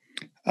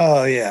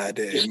 Oh yeah, I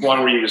did. Just one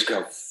where you just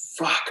go,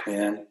 fuck,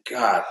 man,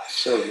 God,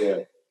 so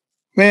good.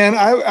 Man,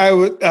 I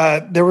would.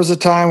 There was a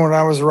time when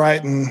I was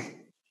writing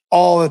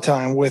all the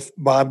time with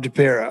Bob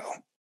DiPiero,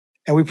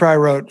 and we probably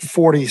wrote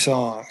 40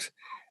 songs.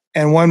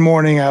 And one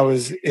morning I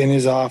was in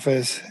his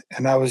office,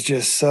 and I was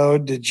just so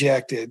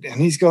dejected. And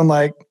he's going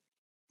like,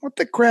 "What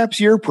the crap's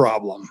your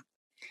problem?"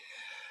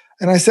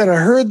 And I said, "I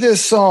heard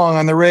this song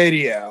on the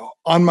radio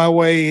on my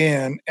way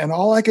in, and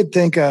all I could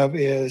think of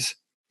is,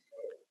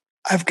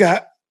 I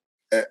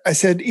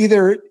said,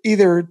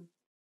 either."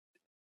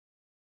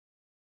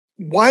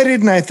 Why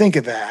didn't I think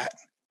of that?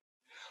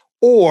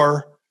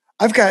 Or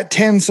I've got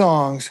 10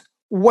 songs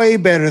way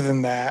better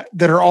than that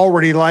are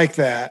already like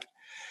that.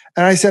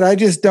 And I said, I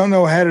just don't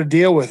know how to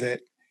deal with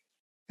it.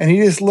 And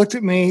he just looked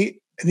at me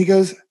and he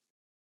goes,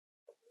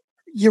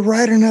 you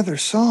write another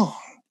song.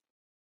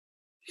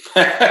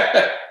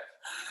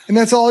 And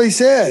that's all he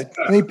said.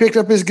 And he picked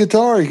up his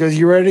guitar. He goes,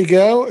 you ready to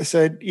go? I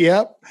said,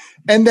 yep.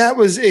 And that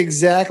was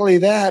exactly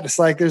that. It's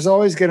like, there's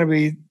always going to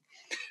be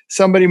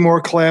somebody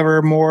more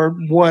clever, more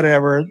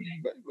whatever.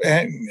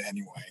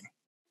 Anyway.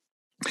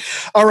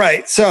 All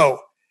right. So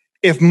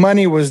if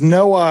money was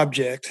no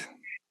object,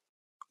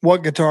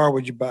 what guitar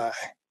would you buy?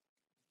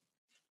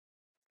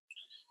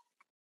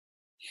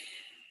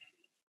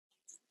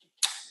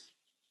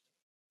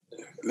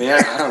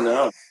 Man, I don't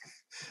know.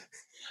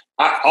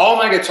 All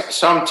my guitars.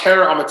 So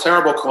I'm a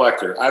terrible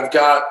collector. I've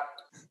got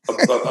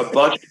a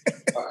bunch.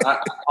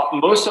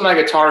 Most of my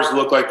guitars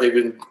look like they've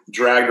been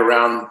dragged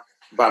around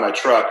by my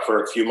truck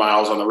for a few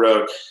miles on the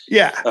road.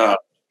 Yeah.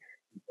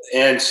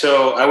 And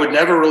so I would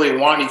never really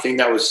want anything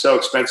that was so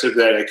expensive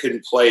that I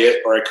couldn't play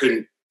it or I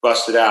couldn't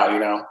bust it out,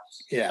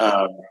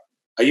 Yeah.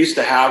 I used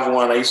to have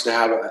one. I used to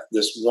have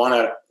this one.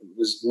 It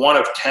was one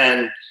of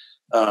 10.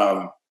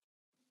 And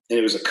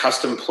it was a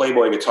custom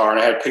Playboy guitar. And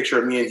I had a picture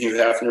of me and Hugh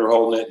Hefner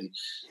holding it.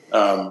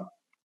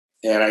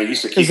 And I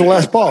used to keep it. It was a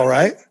Les Paul,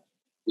 right? It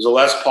was a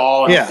Les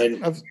Paul.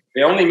 And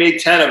they only made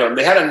 10 of them.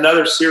 They had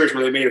another series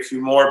where they made a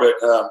few more, but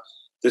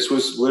this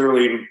was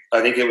literally, I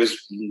think it was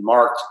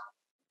marked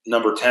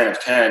number 10 of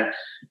 10.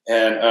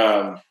 And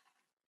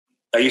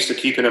I used to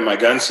keep it in my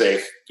gun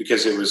safe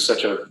because it was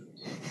such a,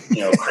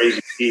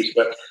 crazy piece.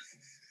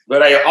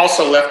 But I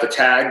also left the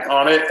tag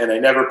on it and I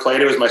never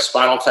played it. It was my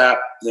Spinal Tap,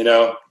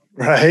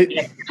 Right.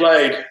 Yeah,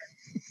 played.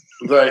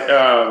 But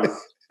I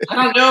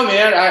don't know,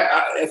 man.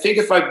 I think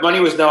if my money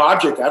was no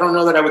object, I don't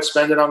know that I would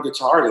spend it on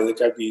guitar. I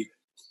think I'd be.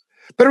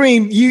 But I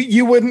mean,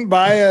 you wouldn't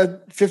buy a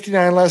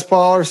 59 Les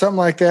Paul or something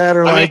like that,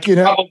 or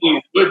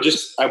probably would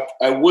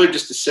I would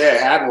just to say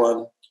I had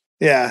one.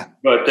 Yeah.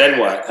 But then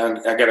what?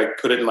 I got to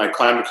put it in my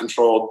climate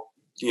controlled,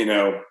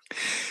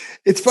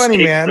 It's funny,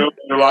 man.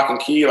 Under lock and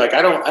key. Like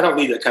I don't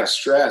need that kind of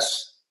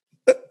stress.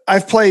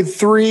 I've played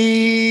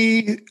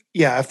three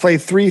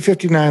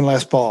 59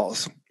 Les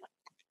Pauls,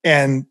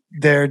 and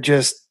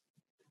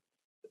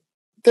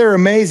they're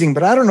amazing,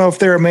 but I don't know if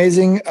they're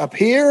amazing up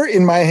here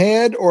in my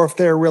head or if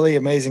they're really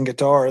amazing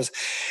guitars.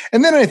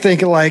 And then I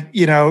think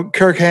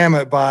Kirk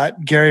Hammett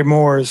bought Gary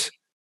Moore's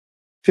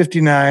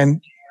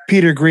 59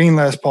 Peter Green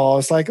Les Paul.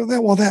 It's like,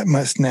 well, that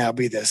must now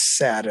be the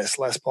saddest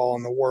Les Paul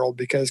in the world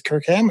because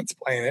Kirk Hammett's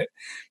playing it.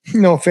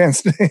 No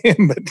offense to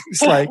him, but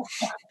it's like,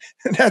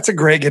 that's a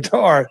great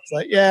guitar. It's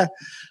like, yeah,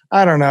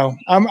 I don't know.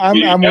 I'm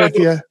with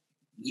you.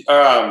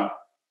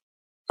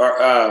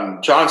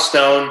 John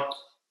Stone,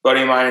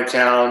 buddy of mine in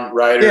town,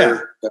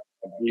 writer,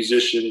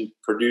 musician,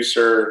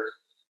 producer.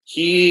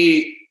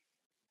 He,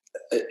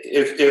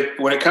 if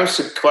when it comes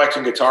to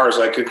collecting guitars,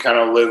 I could kind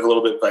of live a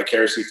little bit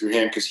vicariously through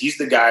him because he's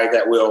the guy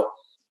that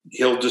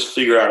he'll just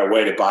figure out a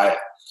way to buy it.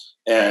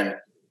 And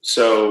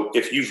so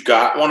if you've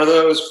got one of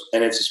those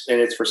and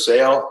it's for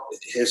sale,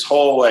 his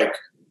whole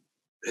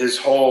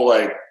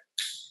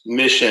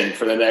mission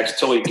for the next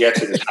till he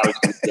gets it is how he's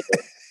going to do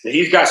it. And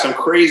he's got some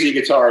crazy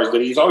guitars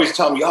that he's always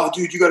telling me, "Oh,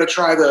 dude, you got to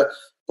try the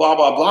blah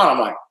blah blah." I'm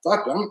like,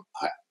 "Fuck,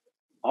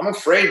 I'm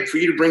afraid for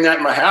you to bring that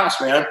in my house,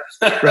 man."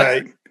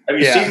 Right. Have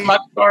you seen my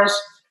scars?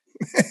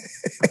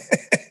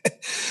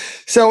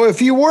 So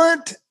if you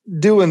weren't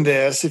doing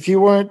this, if you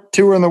weren't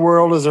touring the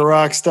world as a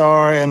rock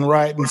star and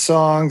writing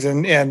songs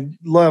and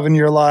loving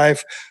your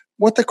life,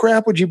 what the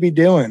crap would you be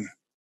doing?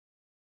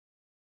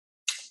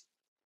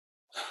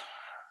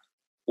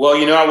 Well,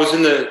 I was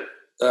in the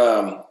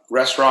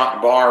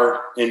restaurant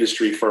bar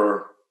industry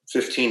for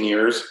 15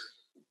 years,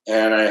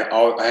 and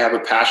I have a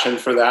passion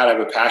for that. I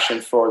have a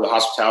passion for the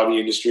hospitality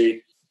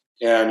industry,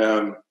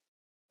 and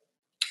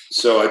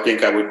so I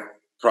think I would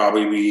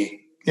probably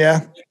be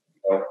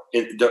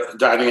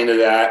diving into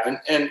that. And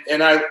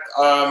I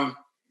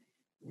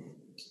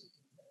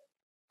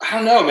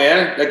don't know,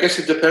 man. I guess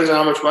it depends on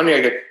how much money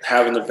I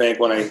have in the bank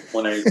when I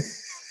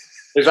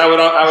because I would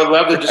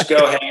love to just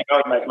go hang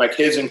out with my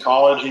kids in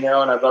college, and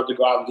I'd love to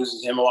go out and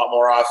visit him a lot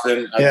more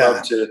often. I'd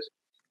love to.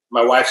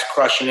 My wife's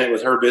crushing it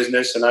with her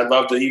business, and I'd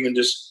love to even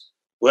just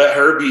let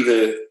her be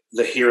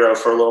the hero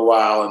for a little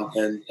while,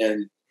 and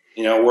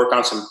work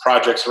on some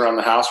projects around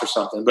the house or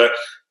something. But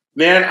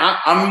man,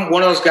 I'm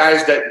one of those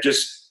guys that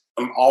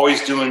I'm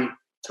always doing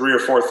 3 or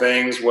 4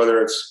 things,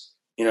 whether it's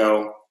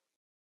going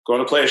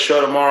to play a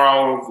show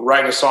tomorrow,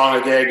 writing a song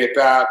a day, get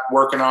back,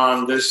 working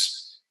on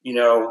this,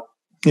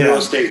 real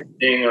estate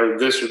thing or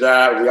this or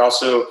that. We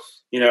also,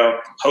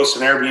 host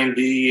an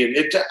Airbnb, and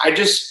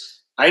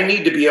I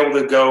need to be able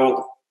to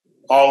go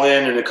all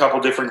in a couple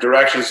different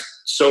directions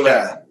so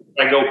that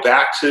when I go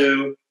back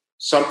to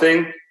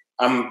something,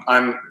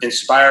 I'm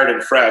inspired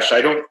and fresh.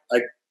 I don't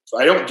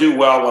do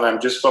well when I'm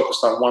just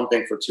focused on one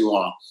thing for too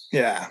long.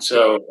 Yeah.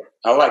 So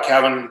I like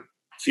having a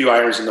few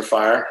irons in the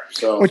fire.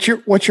 So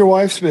what's your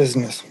wife's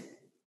business?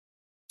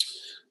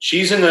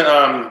 She's in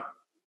the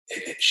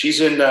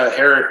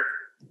hair.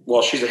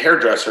 Well, she's a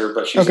hairdresser,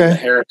 but she's in the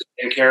hair and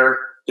skincare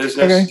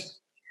business. Okay.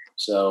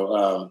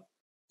 So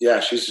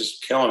she's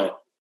just killing it.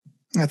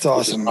 That's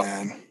awesome,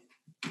 man.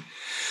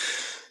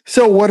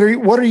 So what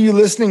are you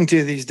listening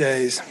to these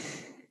days?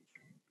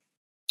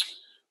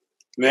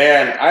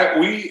 Man,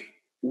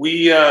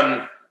 we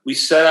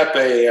set up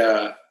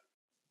a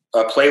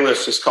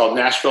playlist just called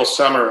Nashville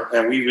Summer,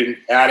 and we've been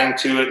adding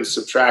to it and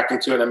subtracting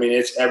to it. I mean,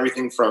 it's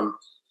everything from,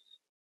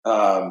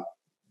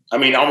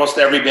 almost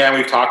every band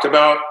we've talked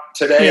about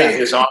today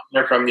is on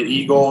there, from the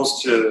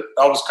Eagles to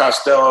Elvis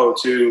Costello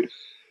to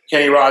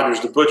Kenny Rogers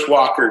to Butch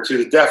Walker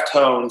to the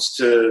Deftones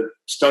to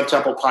Stone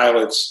Temple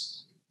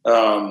Pilots.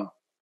 All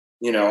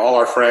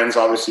our friends,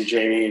 obviously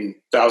Jamie and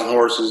Thousand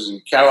Horses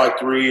and Cadillac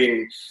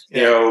 3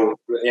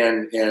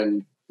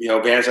 and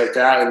bands like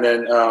that. And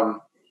then,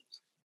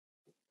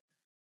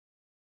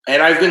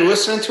 and I've been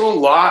listening to a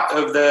lot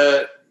of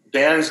the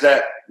bands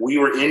that we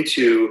were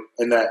into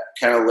in that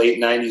kind of late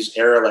 90s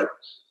era, like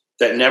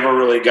that never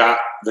really got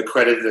the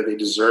credit that they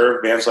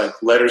deserve. Bands like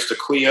Letters to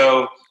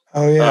Cleo.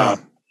 Oh yeah.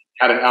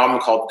 Had an album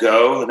called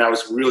Go, and that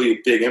was really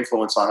a big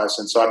influence on us.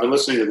 And so I've been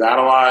listening to that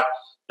a lot.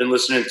 Been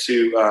listening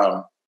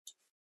to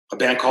a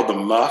band called The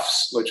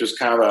Muffs, which was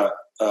kind of a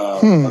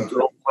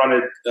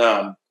girl-fronted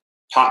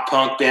pop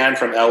punk band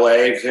from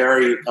LA,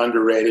 very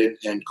underrated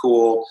and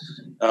cool.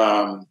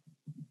 And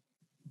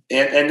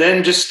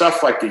then just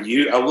stuff like the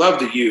Used. I love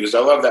the Used. I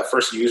love that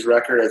first Used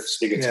record. I just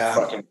think it's a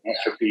fucking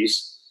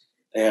masterpiece.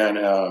 And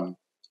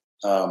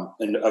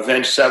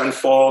Avenged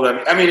Sevenfold.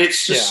 I mean,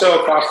 it's just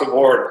so across the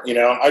board.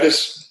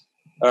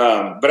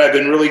 But I've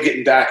been really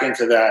getting back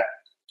into that.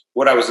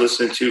 What I was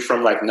listening to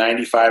from like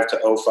 95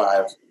 to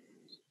 05.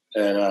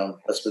 And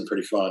that's been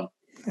pretty fun.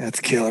 That's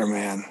killer,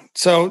 man.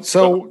 So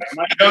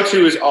my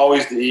go-to is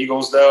always the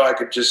Eagles, though. I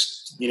could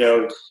just,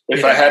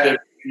 if I had to,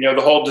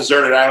 the whole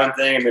Deserted Island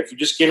thing. I mean, if you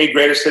just give me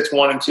Greatest Hits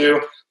 1 and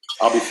 2,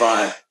 I'll be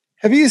fine.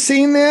 Have you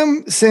seen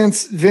them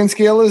since Vince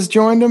Gill has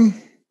joined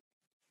them?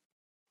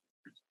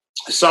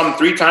 I saw him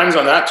 3 times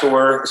on that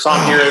tour. I saw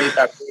him here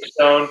at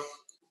Bridgestone,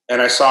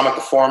 and I saw him at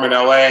the Forum in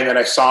LA, and then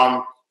I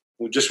saw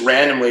him just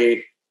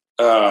randomly.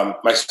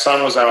 My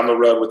son was out on the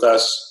road with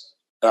us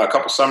a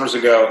couple summers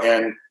ago,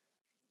 and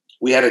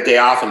we had a day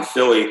off in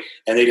Philly,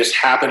 and they just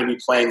happened to be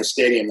playing the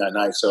stadium that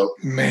night. So,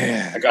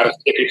 man, I got a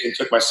ticket and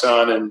took my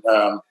son. And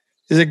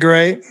is it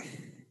great?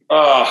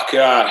 Oh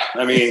God,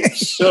 I mean,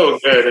 so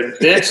good. And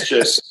Vince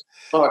just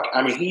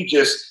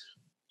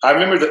I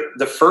remember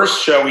the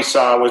first show we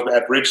saw was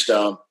at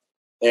Bridgestone,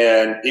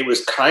 and it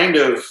was kind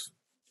of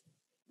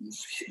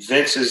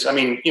Vince's. I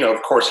mean,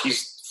 of course,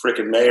 he's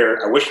freaking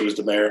mayor. I wish he was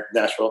the mayor of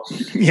Nashville.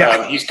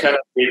 Yeah, he's the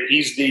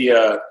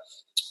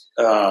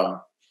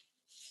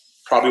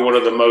probably one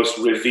of the most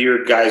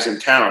revered guys in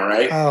town,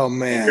 right? Oh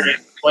man,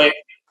 play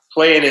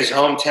in his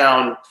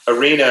hometown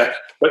arena,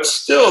 but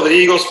still, the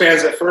Eagles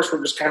fans at first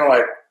were just kind of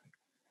like,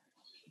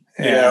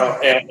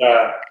 and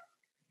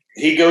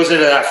he goes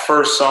into that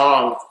first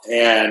song,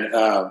 and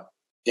right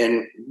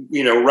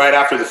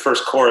after the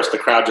first chorus, the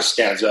crowd just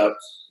stands up.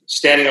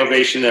 Standing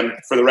ovation, and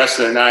for the rest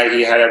of the night,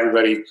 he had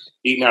everybody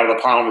eating out of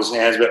the palm of his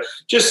hands. But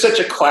just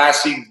such a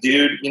classy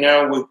dude,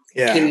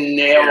 can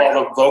nail all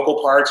the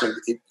vocal parts and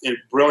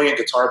brilliant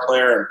guitar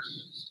player.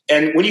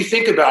 And when you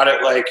think about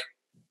it, like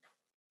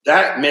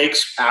that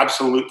makes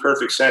absolute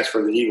perfect sense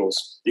for the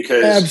Eagles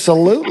because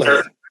absolutely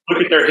they're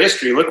look at their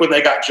history. Look when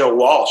they got Joe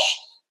Walsh.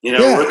 You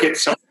know, look at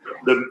some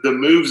of the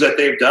moves that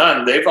they've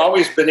done. They've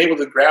always been able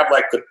to grab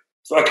like the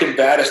fucking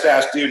baddest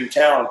ass dude in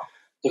town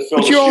to fill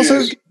but the you shoes.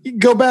 also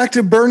go back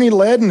to Bernie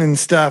Ledden and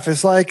stuff.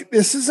 It's like,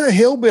 this is a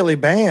hillbilly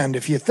band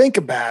if you think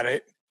about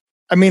it.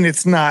 I mean,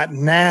 it's not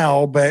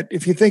now, but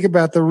if you think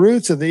about the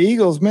roots of the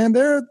Eagles, man,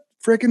 they're a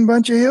freaking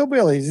bunch of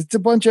hillbillies. It's a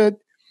bunch of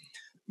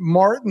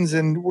Martins,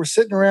 and we're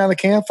sitting around the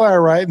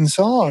campfire writing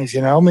songs,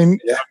 you know? I mean,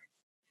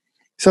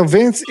 so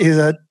Vince is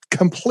a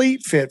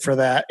complete fit for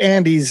that,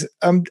 and he's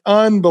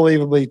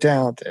unbelievably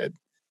talented.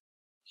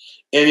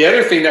 And the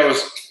other thing that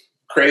was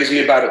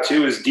crazy about it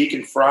too is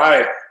Deacon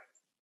Fry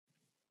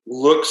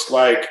looks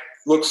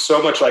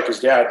so much like his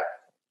dad.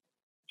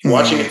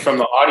 Watching it from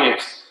the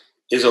audience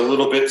is a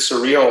little bit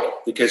surreal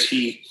because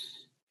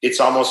it's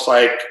almost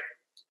like,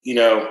 you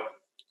know,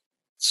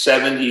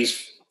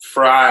 70s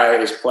Fry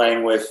is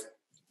playing with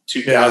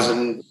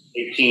 2018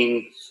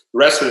 the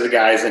rest of the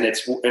guys, and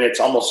it's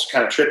almost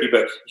kind of trippy,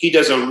 but he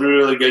does a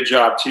really good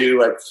job too,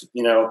 like,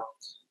 you know,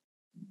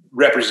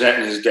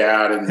 representing his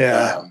dad. And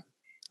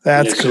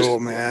that's cool,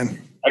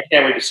 man. I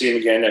can't wait to see him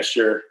again next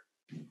year.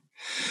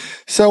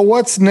 So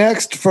what's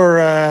next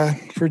for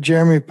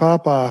Jeremy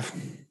Popoff?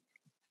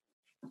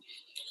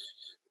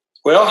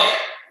 Well,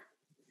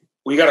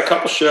 we got a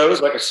couple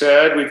shows. Like I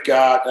said, we've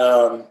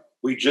got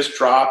we just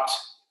dropped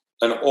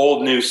an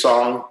old new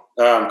song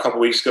a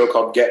couple weeks ago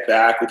called Get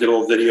Back. We did a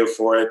little video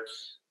for it.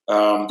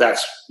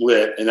 That's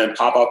lit. And then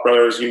Popoff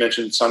Brothers, you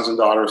mentioned Sons and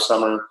Daughters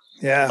Summer.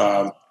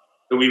 Yeah.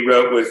 We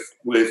wrote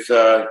with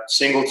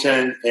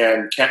Singleton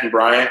and Kenton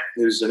Bryant,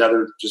 who's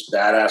another just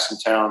badass in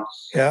town.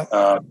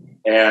 Yeah.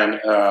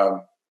 And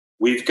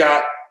we've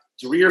got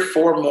 3 or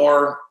 4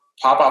 more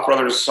Popoff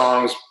Brothers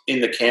songs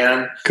in the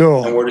can.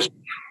 Cool. And we're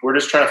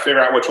just trying to figure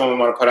out which one we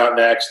want to put out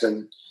next,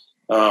 and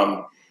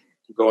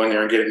go in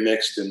there and get it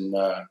mixed. And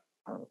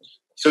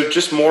so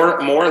just more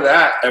of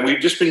that. And we've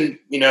just been,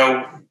 you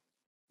know,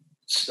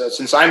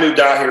 since I moved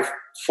out here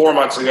 4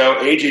 months ago,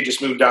 AJ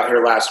just moved out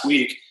here last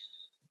week.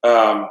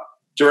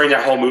 During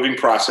that whole moving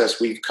process,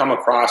 we've come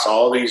across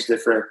all these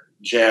different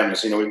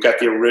gems. You know, we've got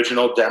the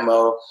original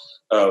demo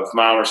of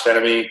Miles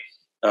Fenemy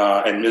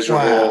and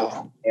Miserable.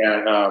 Wow.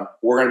 And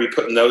we're going to be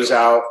putting those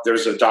out.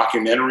 There's a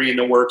documentary in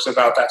the works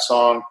about that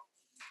song.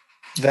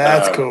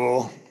 That's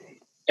cool.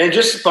 And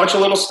just a bunch of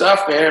little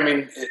stuff, man. I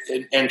mean,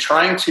 and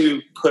trying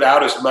to put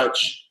out as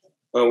much.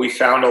 We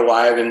found a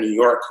live in New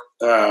York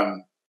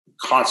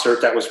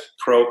concert that was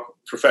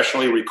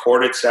professionally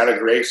recorded, sounded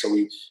great. So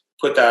we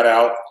put that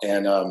out,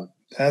 and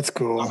that's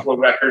cool. A couple of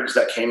records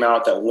that came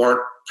out that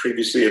weren't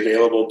previously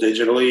available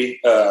digitally.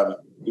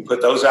 We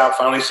put those out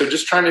finally. So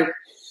just trying to,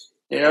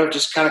 you know,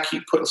 just kind of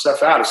keep putting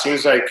stuff out. It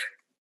seems like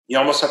you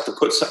almost have to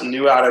put something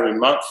new out every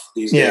month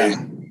these days.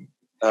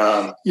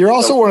 You're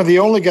also one of the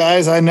only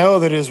guys I know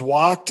that has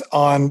walked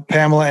on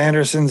Pamela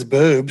Anderson's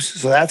boobs.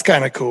 So that's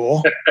kind of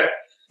cool.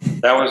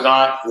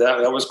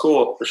 That was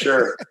cool for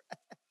sure.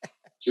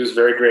 She was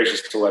very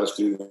gracious to let us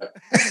do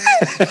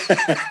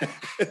that.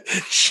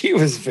 She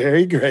was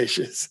very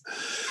gracious.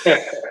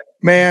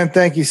 Man,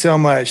 thank you so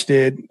much,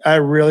 dude. I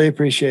really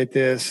appreciate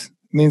this. It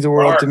means the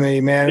world to me,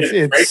 man.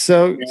 It's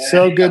so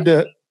good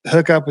to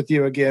hook up with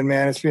you again,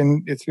 man. It's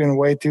been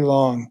way too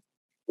long.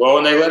 Well,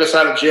 when they let us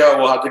out of jail,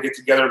 we'll have to get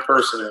together in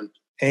person, and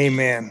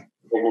amen.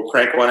 We'll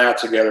crank one out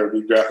together.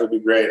 It'll be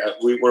great.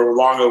 We're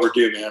long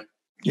overdue, man.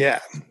 Yeah.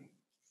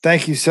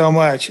 Thank you so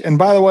much. And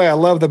by the way, I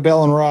love the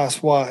Bell and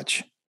Ross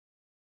watch.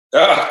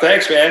 Oh,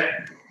 thanks, man.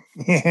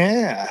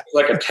 Yeah. It's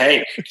like a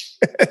tank.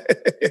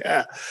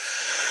 Yeah.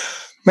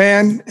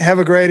 Man, have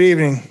a great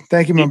evening.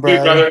 Thank you, my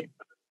brother.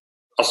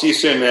 I'll see you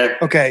soon, man.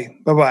 Okay.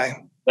 Bye-bye.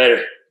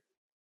 Later.